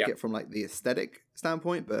 So I like it from like the aesthetic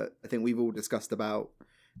standpoint, but I think we've all discussed about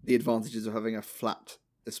the advantages of having a flat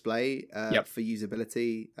display for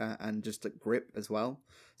usability and just a grip as well.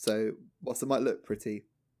 So whilst it might look pretty,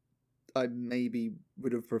 I maybe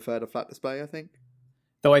would have preferred a flat display, I think.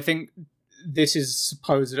 Though I think this is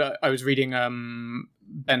supposed... I was reading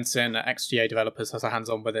Benson at XGA Developers has a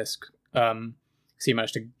hands-on with this. So he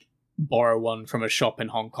managed to borrow one from a shop in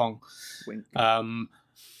Hong Kong. Wink.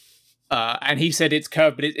 And he said it's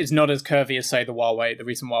curved, but it's not as curvy as, say, the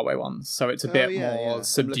recent Huawei ones. So it's a bit more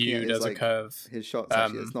subdued as a curve. His shots,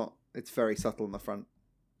 actually, it's very subtle in the front,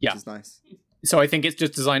 which is nice. So I think it's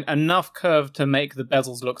just designed enough curve to make the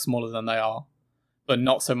bezels look smaller than they are, but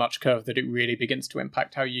not so much curve that it really begins to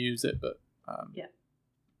impact how you use it. But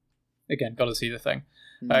again, got to see the thing.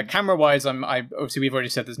 Camera-wise, obviously we've already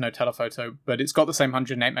said there's no telephoto, but it's got the same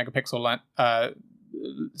 108 megapixel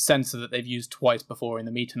sensor that they've used twice before in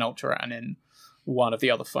the Mi 10 Ultra and in one of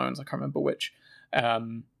the other phones. I can't remember which.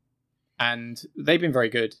 And they've been very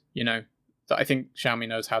good. I think Xiaomi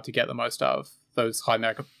knows how to get the most out of those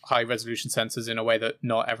high resolution sensors in a way that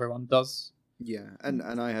not everyone does. Yeah,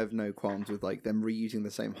 and I have no qualms with like them reusing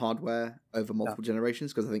the same hardware over multiple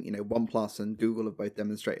generations, because I think OnePlus and Google have both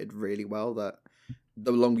demonstrated really well that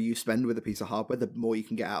the longer you spend with a piece of hardware, the more you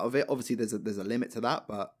can get out of it. Obviously, there's a limit to that,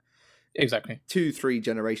 but exactly 2-3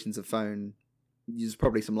 generations of phone, there's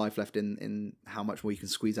probably some life left in how much more you can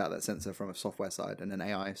squeeze out of that sensor from a software side and an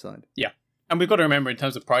AI side. Yeah. And we've got to remember in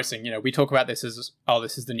terms of pricing, we talk about this as,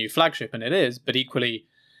 this is the new flagship, and it is, but equally,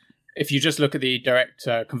 if you just look at the direct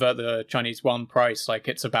convert the Chinese yuan price, like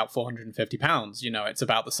it's about £450. It's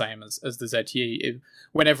about the same as the ZTE.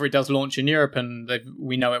 Whenever it does launch in Europe, and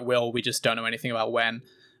we know it will, we just don't know anything about when.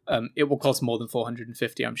 It will cost more than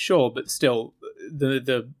 £450, I'm sure, but still,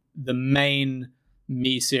 the main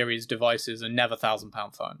Mi series devices are never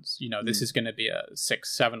 £1,000 phones. This is going to be a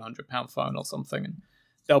 £600-700 phone or something, and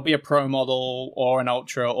there'll be a Pro model or an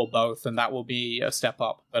Ultra or both, and that will be a step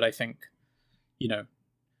up. But I think,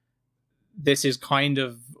 this is kind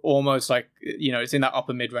of almost like, it's in that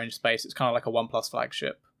upper mid-range space. It's kind of like a OnePlus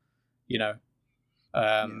flagship, and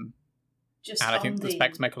I think the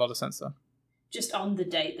specs make a lot of sense there. Just on the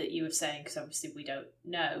date that you were saying, because obviously we don't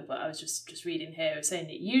know, but I was just reading here, it was saying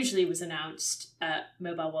it usually was announced at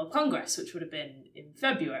Mobile World Congress, which would have been in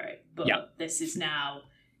February, but this is now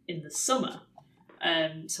in the summer.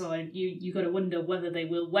 So you got to wonder whether they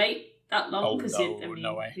will wait that long.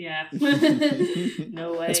 No way. Yeah.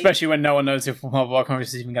 No way. Especially when no one knows if Mobile World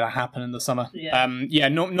Congress is even going to happen in the summer. Yeah.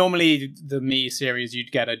 Normally the Mi series,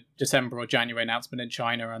 you'd get a December or January announcement in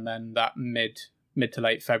China, and then that mid to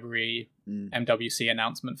late February MWC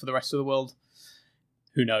announcement for the rest of the world.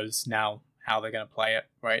 Who knows now how they're going to play it,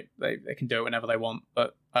 right? They can do it whenever they want,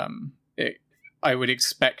 but I would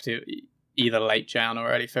expect it either late Jan or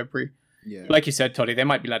early February. Yeah. Like you said, Toddy, they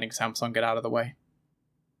might be letting Samsung get out of the way,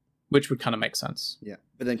 which would kind of make sense. Yeah,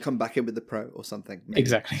 but then come back in with the Pro or something. Maybe.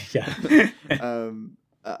 Exactly, yeah.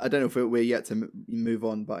 I don't know if we're yet to move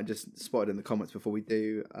on, but I just spotted in the comments before we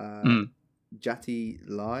do, Jati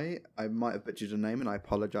Lai, I might have butchered your name, and I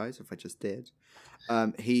apologise if I just did.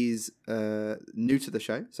 He's new to the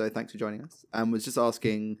show, so thanks for joining us, and was just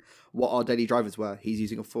asking what our daily drivers were. He's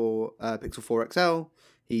using a Pixel 4 XL.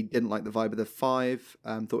 He didn't like the vibe of the 5,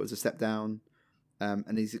 thought it was a step down.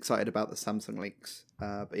 And he's excited about the Samsung links.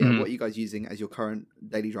 But yeah, what are you guys using as your current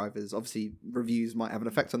daily drivers? Obviously, reviews might have an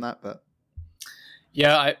effect on that, but...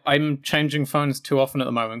 Yeah, I'm changing phones too often at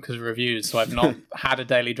the moment because of reviews, so I've not had a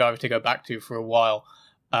daily driver to go back to for a while.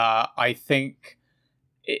 I think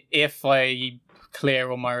if I clear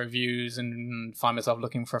all my reviews and find myself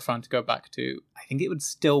looking for a phone to go back to, I think it would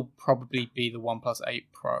still probably be the OnePlus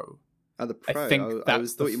 8 Pro. Oh, the Pro. I think I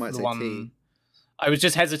thought you might say one. T. I was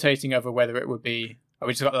just hesitating over whether it would be. Oh,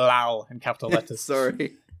 we just got Lal in capital letters.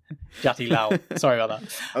 Sorry. Jati Lal. Sorry about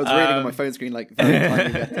that. I was reading on my phone screen like very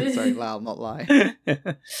tiny letters. Sorry, Lal, not lie.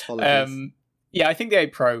 Apologies. Yeah, I think the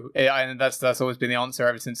 8 Pro, and that's always been the answer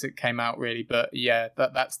ever since it came out, really. But yeah,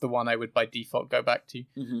 that's the one I would by default go back to.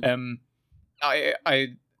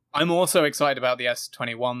 Mm-hmm. I'm also excited about the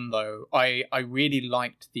S21 though. I really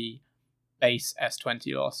liked the base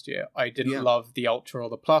S20 last year. I didn't love the Ultra or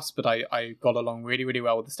the Plus, but I got along really, really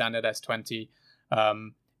well with the standard S20.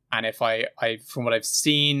 And if I from what I've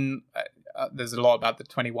seen, there's a lot about the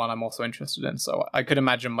 21 I'm also interested in. So I could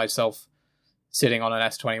imagine myself sitting on an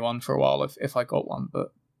S21 for a while if I got one,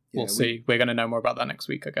 but we'll see. We're going to know more about that next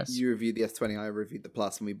week, I guess. You reviewed the S20, I reviewed the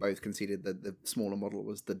Plus, and we both conceded that the smaller model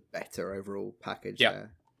was the better overall package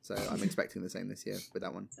there. So I'm expecting the same this year with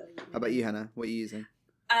that one. How about you, Hannah? What are you using?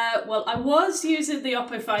 Well, I was using the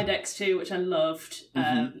Oppo Find X2, which I loved.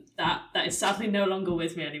 That is sadly no longer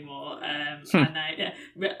with me anymore. And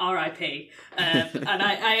RIP. And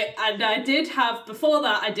I did have before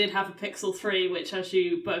that. I did have a Pixel 3, which, as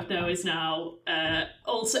you both know, is now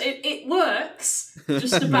also it works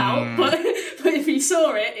just about. but if you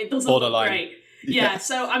saw it, it doesn't look great. Yeah,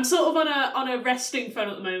 so I'm sort of on a resting phone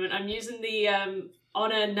at the moment. I'm using the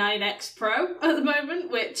Honor 9X Pro at the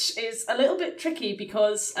moment, which is a little bit tricky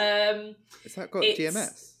because has that got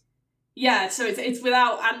GMS? Yeah, so it's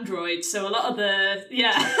without Android, so a lot of the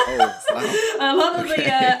wow. a lot of the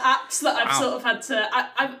apps that I've sort of had to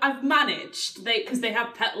I've managed because they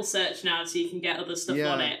have Petal Search now, so you can get other stuff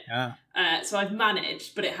on it. Yeah. So I've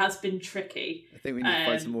managed, but it has been tricky. I think we need to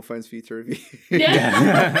find some more phones for you to review.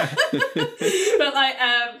 Yeah. But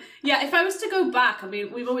if I was to go back, I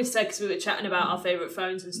mean, we've always said, because we were chatting about our favourite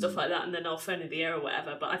phones and stuff like that, and then our phone of the year or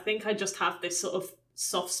whatever, but I think I just have this sort of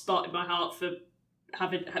soft spot in my heart for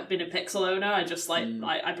having been a Pixel owner. I just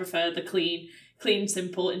I prefer the clean,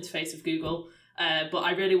 simple interface of Google. But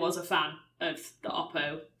I really was a fan of the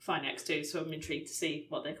Oppo Find X2, so I'm intrigued to see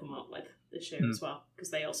what they come up with this year as well, because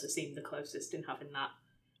they also seem the closest in having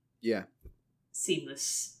that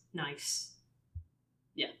seamless, nice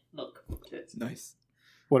look to it. Nice.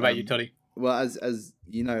 What about you, Toddy? Well, as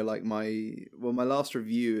you know, like my last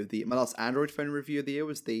review of my last Android phone review of the year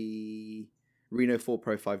was the Reno 4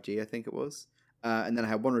 Pro 5G, I think it was. And then I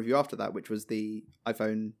had one review after that, which was the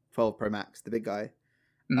iPhone 12 Pro Max, the big guy.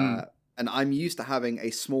 And I'm used to having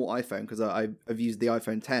a small iPhone because I've used the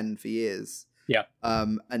iPhone 10 for years. Yeah.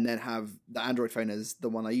 And then have the Android phone as the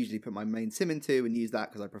one I usually put my main SIM into and use that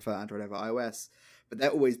because I prefer Android over iOS. But they're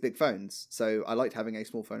always big phones, so I liked having a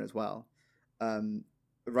small phone as well.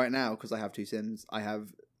 Right now, because I have two SIMs,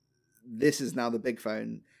 this is now the big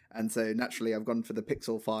phone, and so naturally I've gone for the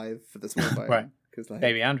Pixel 5 for the small phone. Right.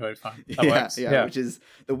 Baby Android phone. That works. Yeah, which is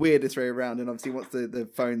the weirdest way around. And obviously once the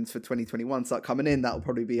phones for 2021 start coming in, that'll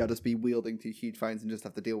probably be, I'll just be wielding two huge phones and just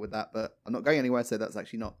have to deal with that. But I'm not going anywhere, so that's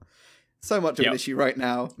actually not so much of an issue right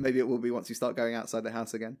now. Maybe it will be once you start going outside the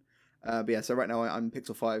house again. But yeah, so right now I'm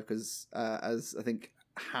Pixel 5 because as I think,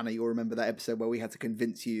 Hannah, you'll remember that episode where we had to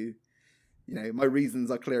convince you, my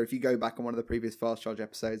reasons are clear. If you go back on one of the previous Fast Charge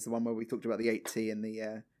episodes, the one where we talked about the 8T and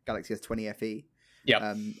the Galaxy S20 FE,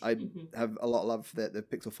 I have a lot of love for the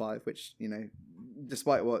Pixel 5, which,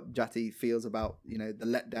 despite what Jati feels about, the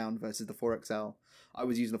letdown versus the 4XL, I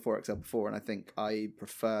was using the 4XL before, and I think I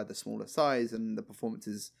prefer the smaller size, and the performance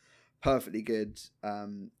is perfectly good.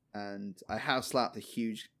 And I have slapped a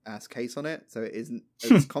huge ass case on it, so it isn't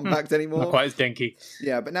as compact anymore. Not quite as dinky.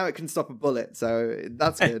 Yeah, but now it can stop a bullet, so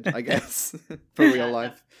that's good, I guess, for real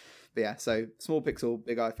life. But yeah, so small Pixel,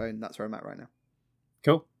 big iPhone, that's where I'm at right now.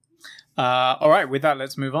 Cool. All right, with that,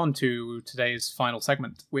 let's move on to today's final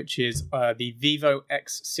segment, which is the Vivo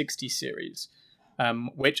X60 series,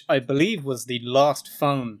 which I believe was the last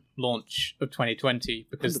phone launch of 2020,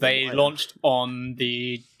 because they launched on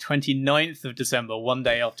the 29th of December, one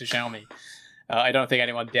day after Xiaomi. I don't think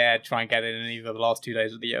anyone dared try and get it in either of the last 2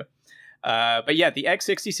 days of the year. But yeah, the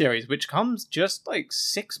X60 series, which comes just like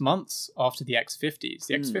 6 months after the X50s.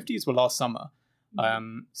 The X50s were last summer.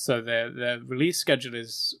 So the release schedule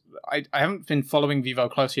is... I haven't been following Vivo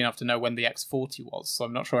closely enough to know when the X40 was, so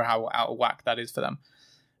I'm not sure how out of whack that is for them.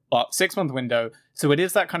 But 6 month window. So it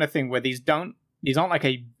is that kind of thing where these aren't like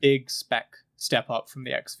a big spec step up from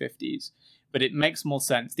the X50s, but it makes more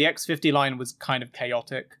sense. The X50 line was kind of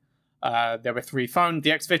chaotic. There were 3 phones. The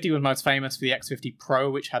X50 was most famous for the X50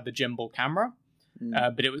 Pro, which had the gimbal camera.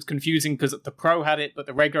 But it was confusing because the Pro had it, but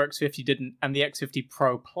the regular X50 didn't, and the X50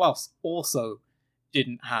 Pro Plus also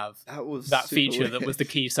didn't have that feature that was the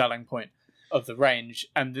key selling point of the range.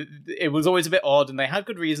 And it was always a bit odd, and they had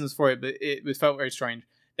good reasons for it, but it felt very strange.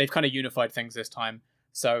 they've kind of unified things this time.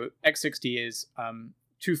 So X60 is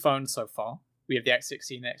 2 phones so far. We have the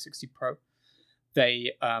X60 and the X60 Pro.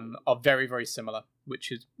 They are very, very similar,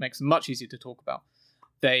 which makes them much easier to talk about.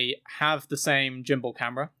 They have the same gimbal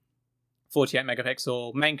camera, 48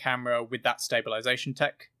 megapixel main camera with that stabilization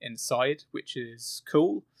tech inside, which is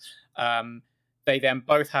cool. They then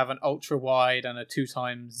both have an ultra wide and a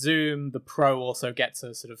 2x zoom. The Pro also gets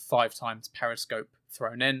a sort of 5x periscope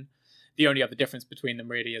thrown in. The only other difference between them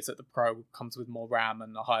really is that the Pro comes with more RAM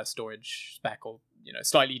and a higher storage spec, or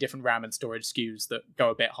slightly different RAM and storage SKUs that go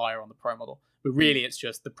a bit higher on the Pro model. But really, it's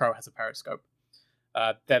just the Pro has a periscope.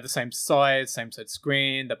 They're the same size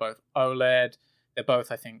screen. They're both OLED. They're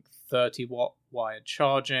both, I think, 30-watt wired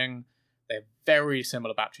charging. They have very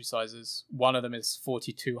similar battery sizes. One of them is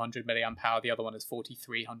 4,200 milliamp hour. The other one is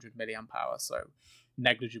 4,300 milliamp hour. So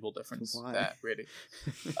negligible difference there, really.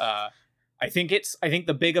 I think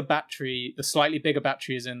the slightly bigger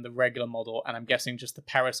battery is in the regular model, and I'm guessing just the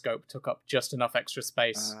periscope took up just enough extra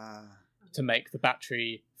space to make the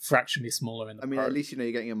battery fractionally smaller in the Pro. At least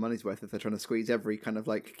you're getting your money's worth if they're trying to squeeze every kind of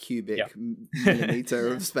like cubic millimeter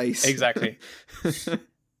of space. Exactly.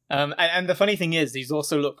 And the funny thing is, these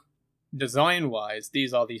also look, design-wise,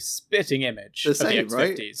 these are the spitting image of the X50s.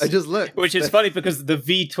 Right? I just looked. Which is funny because the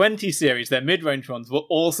V20 series, their mid-range ones, were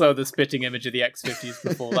also the spitting image of the X50s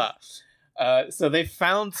before that. So they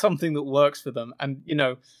found something that works for them. And,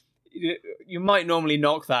 you might normally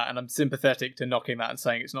knock that, and I'm sympathetic to knocking that and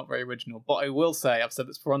saying it's not very original. But I will say, I've said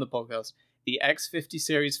this before on the podcast, the X50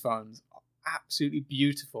 series phones are absolutely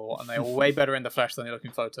beautiful, and they are way better in the flesh than they look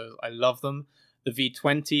in photos. I love them. The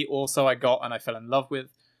V20 also I got and I fell in love with.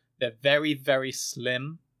 They're very, very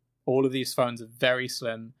slim. All of these phones are very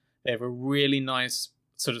slim. They have a really nice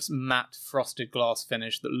sort of matte frosted glass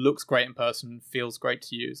finish that looks great in person, feels great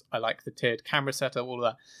to use. I like the tiered camera setup, all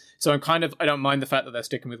of that. So I don't mind the fact that they're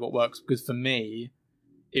sticking with what works, because for me,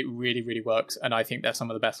 it really, really works. And I think they're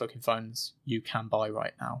some of the best looking phones you can buy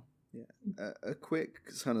right now. Yeah. A quick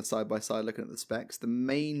kind of side-by-side looking at the specs. The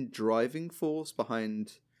main driving force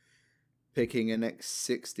behind picking an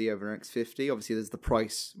X60 over an X50, obviously there's the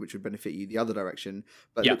price, which would benefit you the other direction,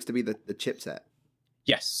 but it looks to be the chipset.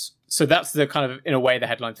 Yes. So that's the kind of, in a way, the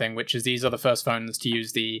headline thing, which is these are the first phones to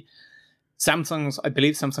use the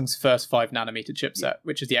Samsung's first 5nm chipset,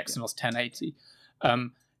 which is the Exynos 1080.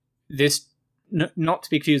 This, not to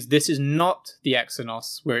be confused, this is not the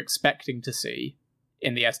Exynos we're expecting to see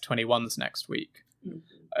in the S21s next week.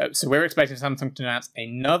 So we're expecting Samsung to announce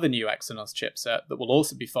another new Exynos chipset that will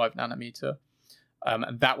also be 5nm,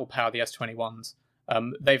 and that will power the S21s.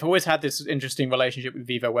 They've always had this interesting relationship with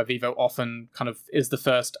Vivo, where Vivo often kind of is the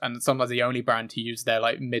first and sometimes the only brand to use their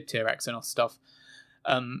like mid-tier Exynos stuff.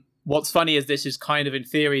 What's funny is this is kind of, in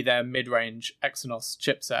theory, their mid-range Exynos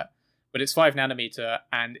chipset, but it's 5nm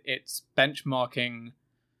and it's benchmarking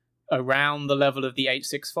around the level of the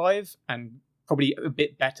 865 and probably a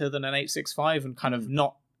bit better than an 865 and kind of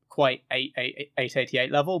not quite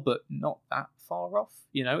 888 level, but not that far off.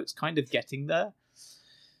 It's kind of getting there.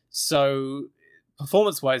 So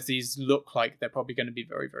performance-wise, these look like they're probably going to be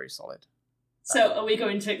very, very solid. So are we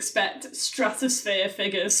going to expect stratosphere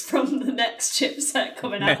figures from the next chipset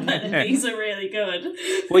coming out then, and these are really good?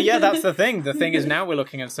 Well, yeah, that's the thing. The thing is, now we're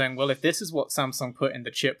looking and saying, well, if this is what Samsung put in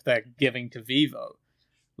the chip they're giving to Vivo,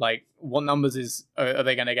 like, what numbers are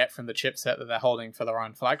they going to get from the chipset that they're holding for their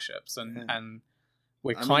own flagships? And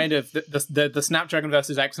we're the Snapdragon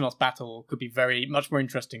versus Exynos battle could be much more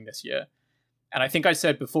interesting this year. And I think I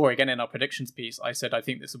said before, again in our predictions piece, I said I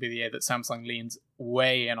think this will be the year that Samsung leans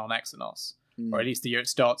way in on Exynos, or at least the year it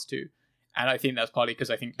starts to. And I think that's partly because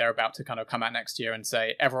I think they're about to kind of come out next year and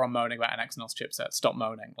say, everyone moaning about an Exynos chipset, stop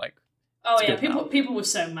moaning. Like, people were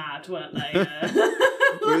so mad, weren't they?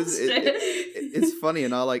 It's funny,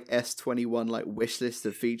 in our like S21 like wish list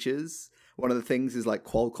of features, one of the things is like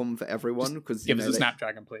Qualcomm for everyone, because give us a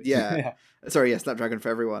Snapdragon, please. Snapdragon for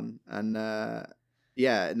everyone. And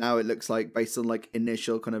now it looks like, based on like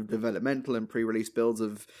initial kind of developmental and pre-release builds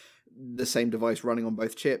of the same device running on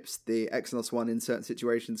both chips, the Exynos One in certain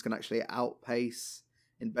situations can actually outpace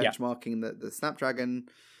in benchmarking the Snapdragon,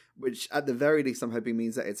 which at the very least I'm hoping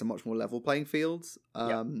means that it's a much more level playing field.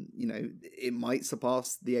 It might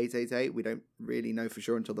surpass the 888. We don't really know for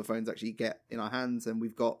sure until the phones actually get in our hands, and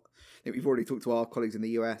we've already talked to our colleagues in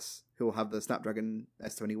the US who will have the Snapdragon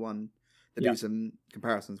S21 to do some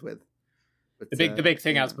comparisons with. But, the big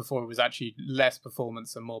thing as before was actually less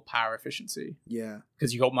performance and more power efficiency. Yeah.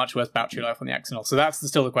 Because you got much less battery life on the Exynos. So that's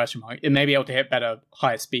still the question mark. It may be able to hit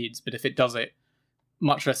higher speeds, but if it does it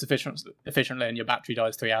much less efficiently and your battery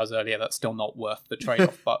dies 3 hours earlier, that's still not worth the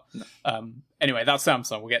trade-off. But anyway, that's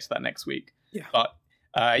Samsung. We'll get to that next week. Yeah. But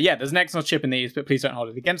there's an Exynos chip in these, but please don't hold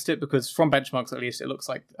it against it, because from benchmarks at least, it looks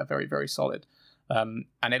like a very, very solid. And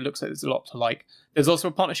it looks like there's a lot to like. There's also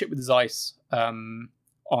a partnership with Zeiss on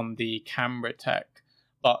the camera tech,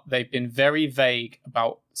 but they've been very vague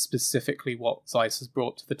about specifically what Zeiss has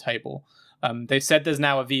brought to the table. They've said there's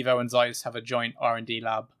now a Vivo and Zeiss have a joint R&D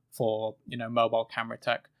lab for, mobile camera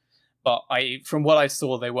tech. But from what I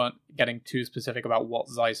saw, they weren't getting too specific about what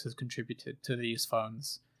Zeiss has contributed to these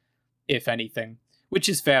phones, if anything. Which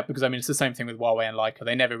is fair, because, it's the same thing with Huawei and Leica.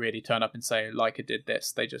 They never really turn up and say, Leica did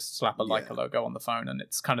this. They just slap a Leica logo on the phone, and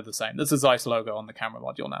it's kind of the same. There's a Zeiss logo on the camera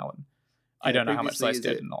module now, and I don't know how much Zeiss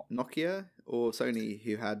did and not. Nokia or Sony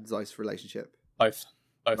who had Zeiss relationship? Both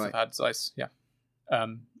have had Zeiss, yeah.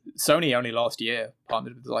 Sony only last year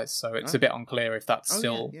partnered with Zeiss, so it's a bit unclear if that's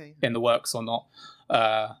still in the works or not.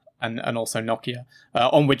 And also Nokia.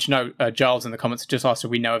 On which note, Giles in the comments just asked if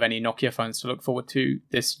we know of any Nokia phones to look forward to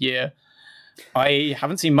this year. I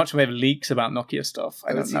haven't seen much of leaks about Nokia stuff.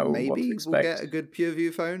 I don't know what to expect. We'll get a good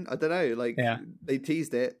PureView phone. I don't know. They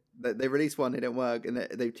teased it. They released one, it didn't work, and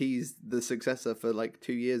they've teased the successor for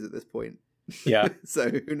 2 years at this point. Yeah. So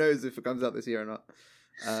who knows if it comes out this year or not.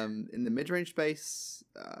 In the mid-range space,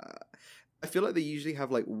 I feel like they usually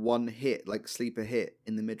have one hit, sleeper hit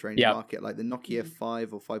in the mid-range market, like the Nokia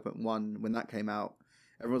 5 or 5.1 when that came out.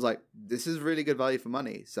 Everyone was like, this is really good value for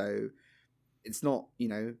money. So it's not,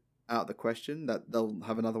 out of the question that they'll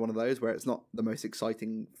have another one of those where it's not the most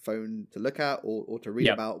exciting phone to look at or to read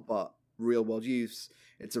about, but real world use,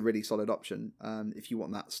 it's a really solid option if you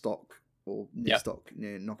want that stock or stock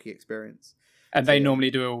Nokia experience. And they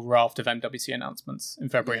normally do a raft of MWC announcements in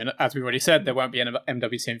February. And as we already said, there won't be an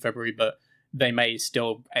MWC in February, but they may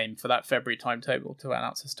still aim for that February timetable to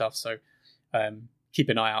announce the stuff. So keep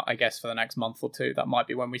an eye out, I guess, for the next month or two. That might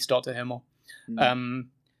be when we start to hear more.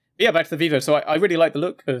 Back to the Vivo. So I really like the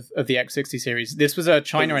look of the X60 series. This was a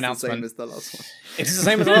China announcement. It's the same as the last one. It's the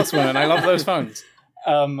same as the last one, and I love those phones.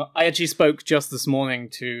 I actually spoke just this morning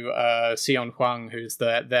to Xion Huang, who's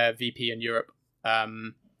their VP in Europe.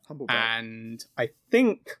 And I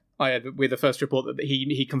think we're the first report that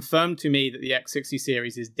he confirmed to me that the X60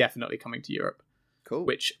 series is definitely coming to Europe. Cool.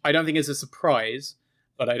 Which I don't think is a surprise,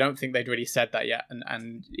 but I don't think they'd really said that yet.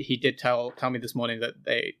 And he did tell me this morning that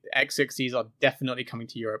the X60s are definitely coming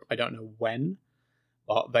to Europe. I don't know when,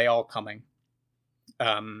 but they are coming.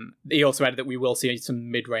 He also added that we will see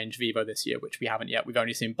some mid-range Vivo this year, which we haven't yet. We've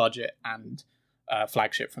only seen budget and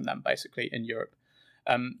flagship from them, basically, in Europe.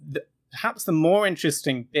 Perhaps the more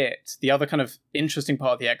interesting bit, the other kind of interesting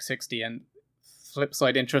part of the X60, and flip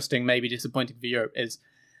side interesting, maybe disappointing for Europe, is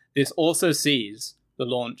this also sees the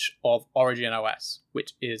launch of Origin OS,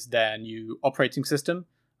 which is their new operating system.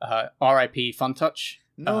 RIP FunTouch.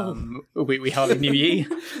 No. We hardly knew ye.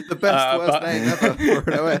 The best worst name ever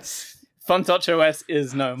for an OS. FunTouch OS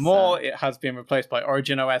is no more. It has been replaced by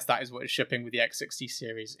Origin OS. That is what is shipping with the X60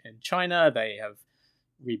 series in China. They have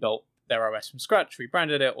rebuilt their OS from scratch,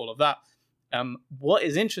 rebranded it, all of that. What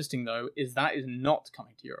is interesting, though, is that is not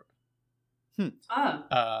coming to Europe.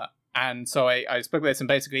 And so I spoke about this, and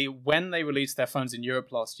basically, when they released their phones in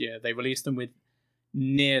Europe last year, they released them with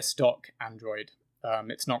near stock Android.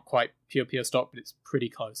 It's not quite pure stock, but it's pretty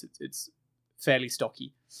close. It's fairly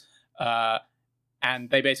stocky. And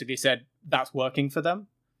they basically said that's working for them.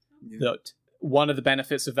 Yeah. That one of the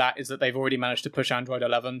benefits of that is that they've already managed to push Android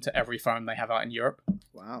 11 to every phone they have out in Europe.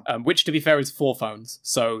 Wow. Which, to be fair, is 4 phones.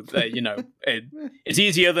 So, it's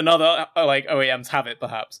easier than other OEMs have it,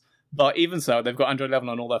 perhaps. But even so, they've got Android 11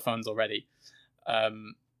 on all their phones already,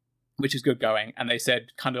 which is good going. And they said,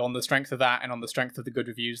 kind of on the strength of that and on the strength of the good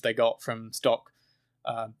reviews they got from stock,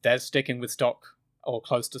 they're sticking with stock or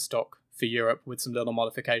close to stock for Europe with some little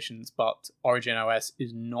modifications. But Origin OS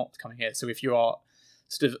is not coming here. So if you are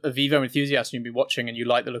a Vivo enthusiast and you've been watching and you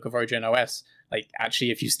like the look of Origin OS,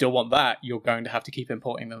 actually, if you still want that, you're going to have to keep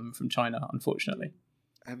importing them from China, unfortunately.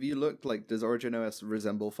 Have you looked, does Origin OS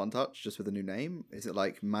resemble FunTouch just with a new name? Is it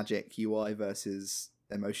like Magic UI versus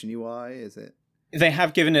Emotion UI? Is it? They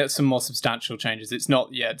have given it some more substantial changes. It's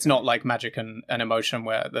not like Magic and Emotion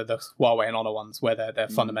where the Huawei and Honor ones where they're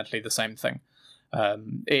fundamentally the same thing.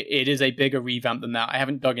 It is a bigger revamp than that. I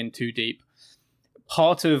haven't dug in too deep.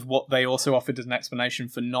 Part of what they also offered as an explanation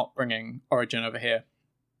for not bringing Origin over here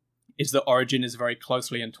is that Origin is very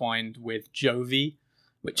closely entwined with Jovi,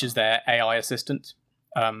 which is their AI assistant.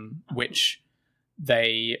 Which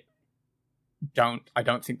I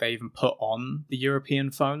don't think they even put on the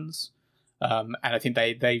European phones. And I think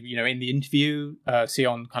they in the interview,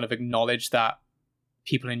 Xion kind of acknowledged that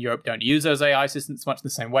people in Europe don't use those AI assistants much the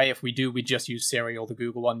same way. If we do, we just use Siri or the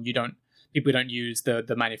Google one. People don't use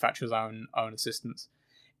the manufacturer's own assistants.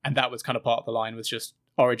 And that was kind of part of the line, was just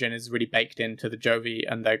Origin is really baked into the Jovi,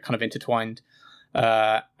 and they're kind of intertwined.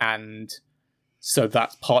 And so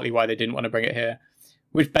that's partly why they didn't want to bring it here.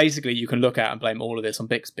 Which basically you can look at and blame all of this on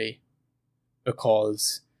Bixby.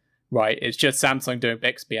 Because, right, it's just Samsung doing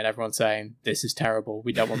Bixby and everyone's saying, this is terrible,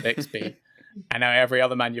 we don't want Bixby. And now every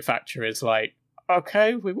other manufacturer is like,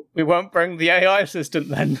 okay, we won't bring the AI assistant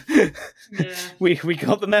then. Yeah. we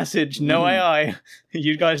got the message, no AI.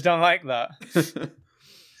 You guys don't like that.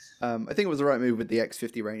 I think it was the right move with the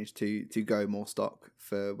X50 range to go more stock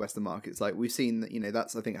for Western markets. Like we've seen that,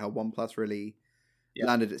 that's I think how OnePlus really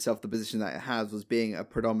landed itself the position that it has, was being a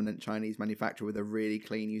predominant Chinese manufacturer with a really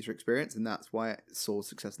clean user experience, and that's why it saw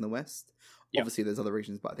success in the West. Obviously there's other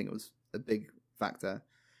regions, but I think it was a big factor.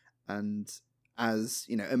 And as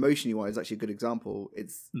emotionally wise, actually a good example.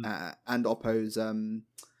 It's and Oppo's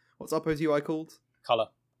what's Oppo's UI called? Color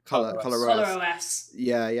OS.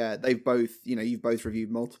 Yeah. They've both, you've both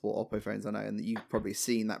reviewed multiple Oppo phones, I know, and you've probably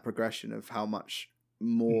seen that progression of how much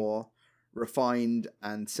more refined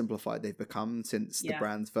and simplified they've become since the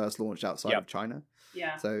brands first launched outside of China.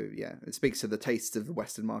 Yeah. So it speaks to the taste of the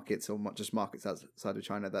Western markets, or not just markets outside of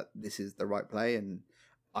China, that this is the right play. And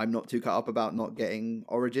I'm not too cut up about not getting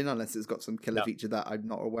Origin unless it's got some killer feature that I'm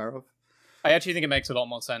not aware of. I actually think it makes a lot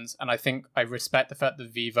more sense, and I think I respect the fact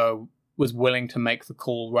that Vivo was willing to make the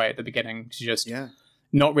call right at the beginning to just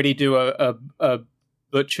not really do a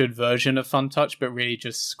butchered version of FunTouch, but really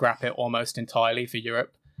just scrap it almost entirely for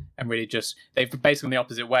Europe. And really they've basically gone the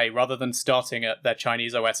opposite way. Rather than starting at their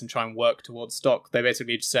Chinese OS and try and work towards stock, they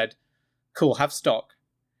basically just said, cool, have stock.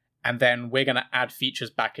 And then we're going to add features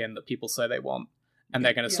back in that people say they want. And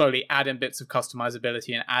they're going to slowly add in bits of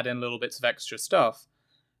customizability and add in little bits of extra stuff.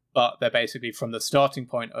 But they're basically from the starting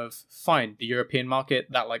point of, fine, the European market,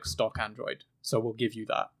 that likes stock Android. So we'll give you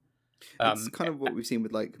that. It's kind of what we've seen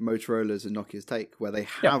with like Motorola's and Nokia's Take, where they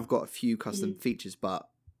have got a few custom features, but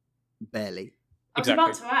barely. I was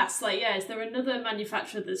about to ask, is there another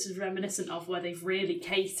manufacturer this is reminiscent of where they've really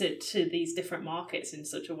catered to these different markets in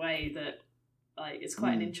such a way that it's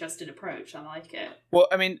quite an interesting approach? I like it. Well,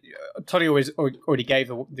 I mean, Toddy already gave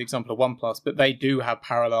the example of OnePlus, but they do have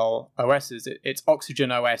parallel OSs. It's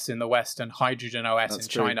Oxygen OS in the West and Hydrogen OS in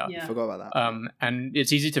China. I forgot about that. And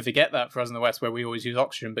it's easy to forget that for us in the West, where we always use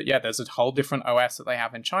Oxygen. But there's a whole different OS that they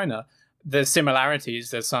have in China. There's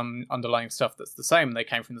similarities. There's some underlying stuff that's the same. They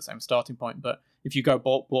came from the same starting point. But if you go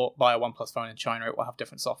buy a OnePlus phone in China, it will have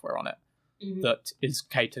different software on it that is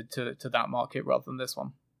catered to that market rather than this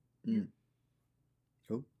one.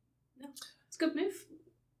 Cool. Yeah, it's a good move.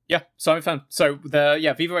 Yeah, so I'm a fan. So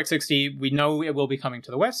the Vivo X60, we know it will be coming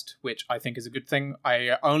to the West, which I think is a good thing.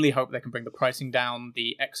 I only hope they can bring the pricing down.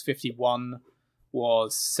 The X51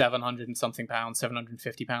 was £700 and something,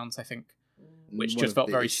 £750, I think. Which just felt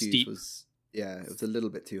very steep. It was a little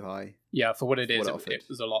bit too high. Yeah, for what it is, it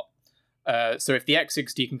was a lot. So if the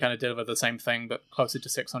X60 can kind of deliver the same thing, but closer to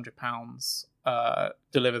 £600,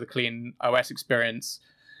 deliver the clean OS experience,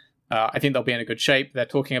 I think they'll be in a good shape. They're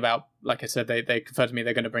talking about, like I said, they confirmed to me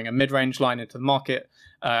they're going to bring a mid-range line into the market.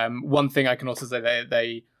 One thing I can also say,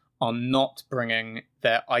 they are not bringing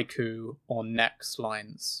their iQOO or Nex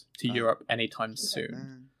lines to Europe anytime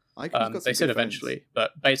soon. They said eventually,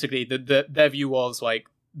 but basically their view was like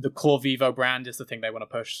the core Vivo brand is the thing they want to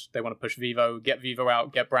push. They want to push Vivo, get Vivo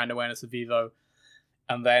out, get brand awareness of Vivo.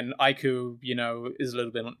 And then iQOO, is a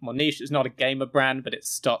little bit more niche. It's not a gamer brand, but it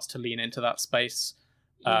starts to lean into that space.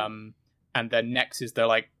 And then Nex is their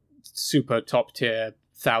like super top tier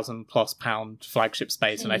 £1,000+ flagship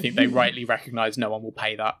space. And I think they rightly recognize no one will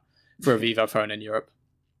pay that for a Vivo phone in Europe.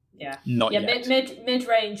 Yeah, not yet. Mid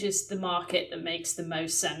range is the market that makes the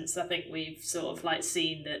most sense. I think we've sort of like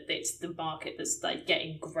seen that it's the market that's like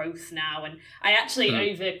getting growth now. And I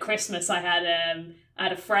actually over Christmas I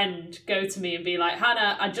had a friend go to me and be like,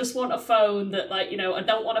 Hannah, I just want a phone that I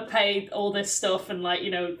don't want to pay all this stuff, and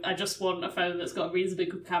I just want a phone that's got a reasonably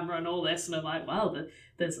good camera and all this. And I'm like, well,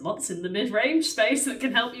 there's lots in the mid range space that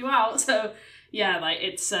can help you out. So yeah,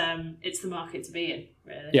 it's the market to be in,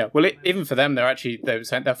 really. Yeah, well, even for them,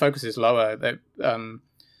 their focus is lower.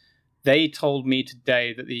 They told me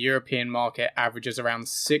today that the European market averages around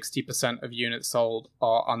 60% of units sold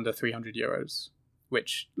are under €300,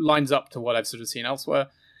 which lines up to what I've sort of seen elsewhere.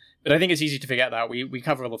 But I think it's easy to forget that. We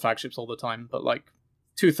cover all the flagships all the time, but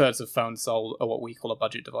 2/3 of phones sold are what we call a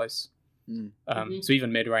budget device. So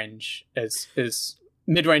even mid-range is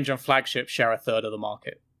mid-range and flagship share a third of the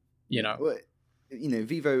market. Well,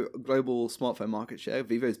 Vivo global smartphone market share.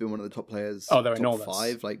 Vivo's been one of the top players. Oh, they're top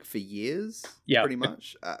enormous. 5 for years. Yeah, pretty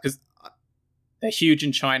much. Because they're huge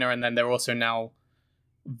in China, and then they're also now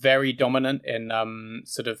very dominant in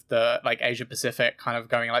sort of the like Asia Pacific, kind of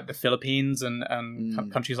going like the Philippines and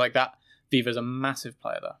countries like that. Vivo's a massive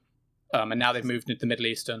player there, and now they've moved into the Middle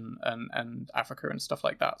East and Africa and stuff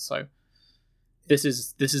like that. So this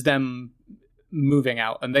is them moving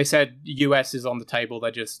out, and they said US is on the table.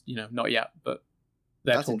 They're just not yet, but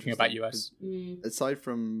they're talking about US. Aside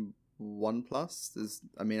from OnePlus,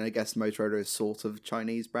 I guess Motorola is sort of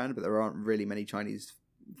Chinese brand, but there aren't really many Chinese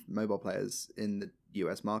mobile players in the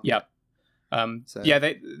US market. Yeah.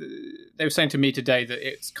 They were saying to me today that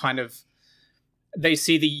it's kind of, they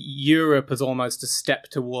see the Europe as almost a step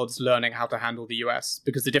towards learning how to handle the US,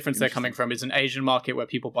 because the difference they're coming from is an Asian market where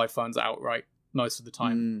people buy phones outright most of the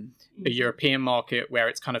time, a European market where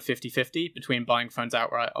it's kind of 50-50 between buying phones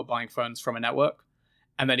outright or buying phones from a network,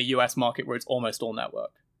 and then a US market where it's almost all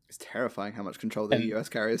network. It's terrifying how much control the US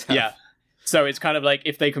carriers have. Yeah. So it's kind of like,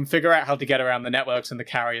 if they can figure out how to get around the networks and the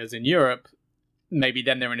carriers in Europe, maybe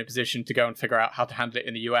then they're in a position to go and figure out how to handle it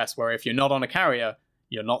in the US, where if you're not on a carrier,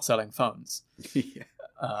 you're not selling phones. Yeah.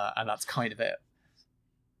 And that's kind of it.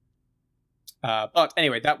 But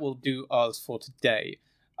anyway, that will do us for today.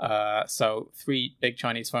 So 3 big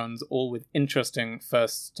Chinese phones, all with interesting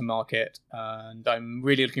firsts to market, and I'm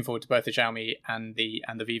really looking forward to both the Xiaomi and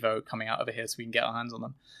the Vivo coming out over here so we can get our hands on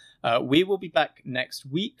them. We will be back next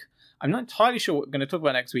week. I'm not entirely sure what we're going to talk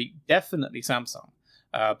about next week. Definitely Samsung,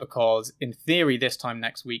 because in theory this time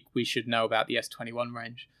next week we should know about the S21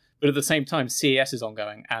 range. But at the same time, CES is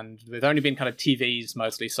ongoing, and there's only been kind of TVs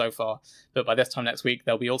mostly so far. But by this time next week,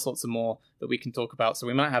 there'll be all sorts of more that we can talk about. So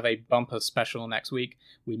we might have a bumper special next week.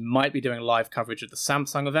 We might be doing live coverage of the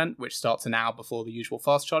Samsung event, which starts an hour before the usual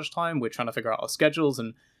fast charge time. We're trying to figure out our schedules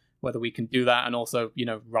and whether we can do that and also,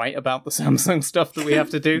 write about the Samsung stuff that we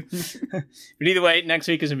have to do. But either way, next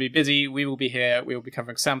week is going to be busy. We will be here. We will be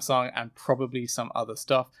covering Samsung and probably some other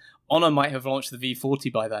stuff. Honor might have launched the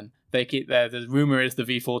V40 by then. The rumor is the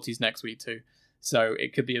V40's next week too. So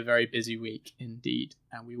it could be a very busy week indeed,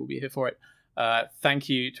 and we will be here for it. Thank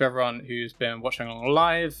you to everyone who's been watching along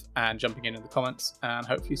live and jumping in the comments, and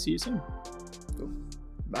hopefully see you soon. Cool.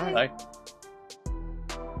 Bye. Bye.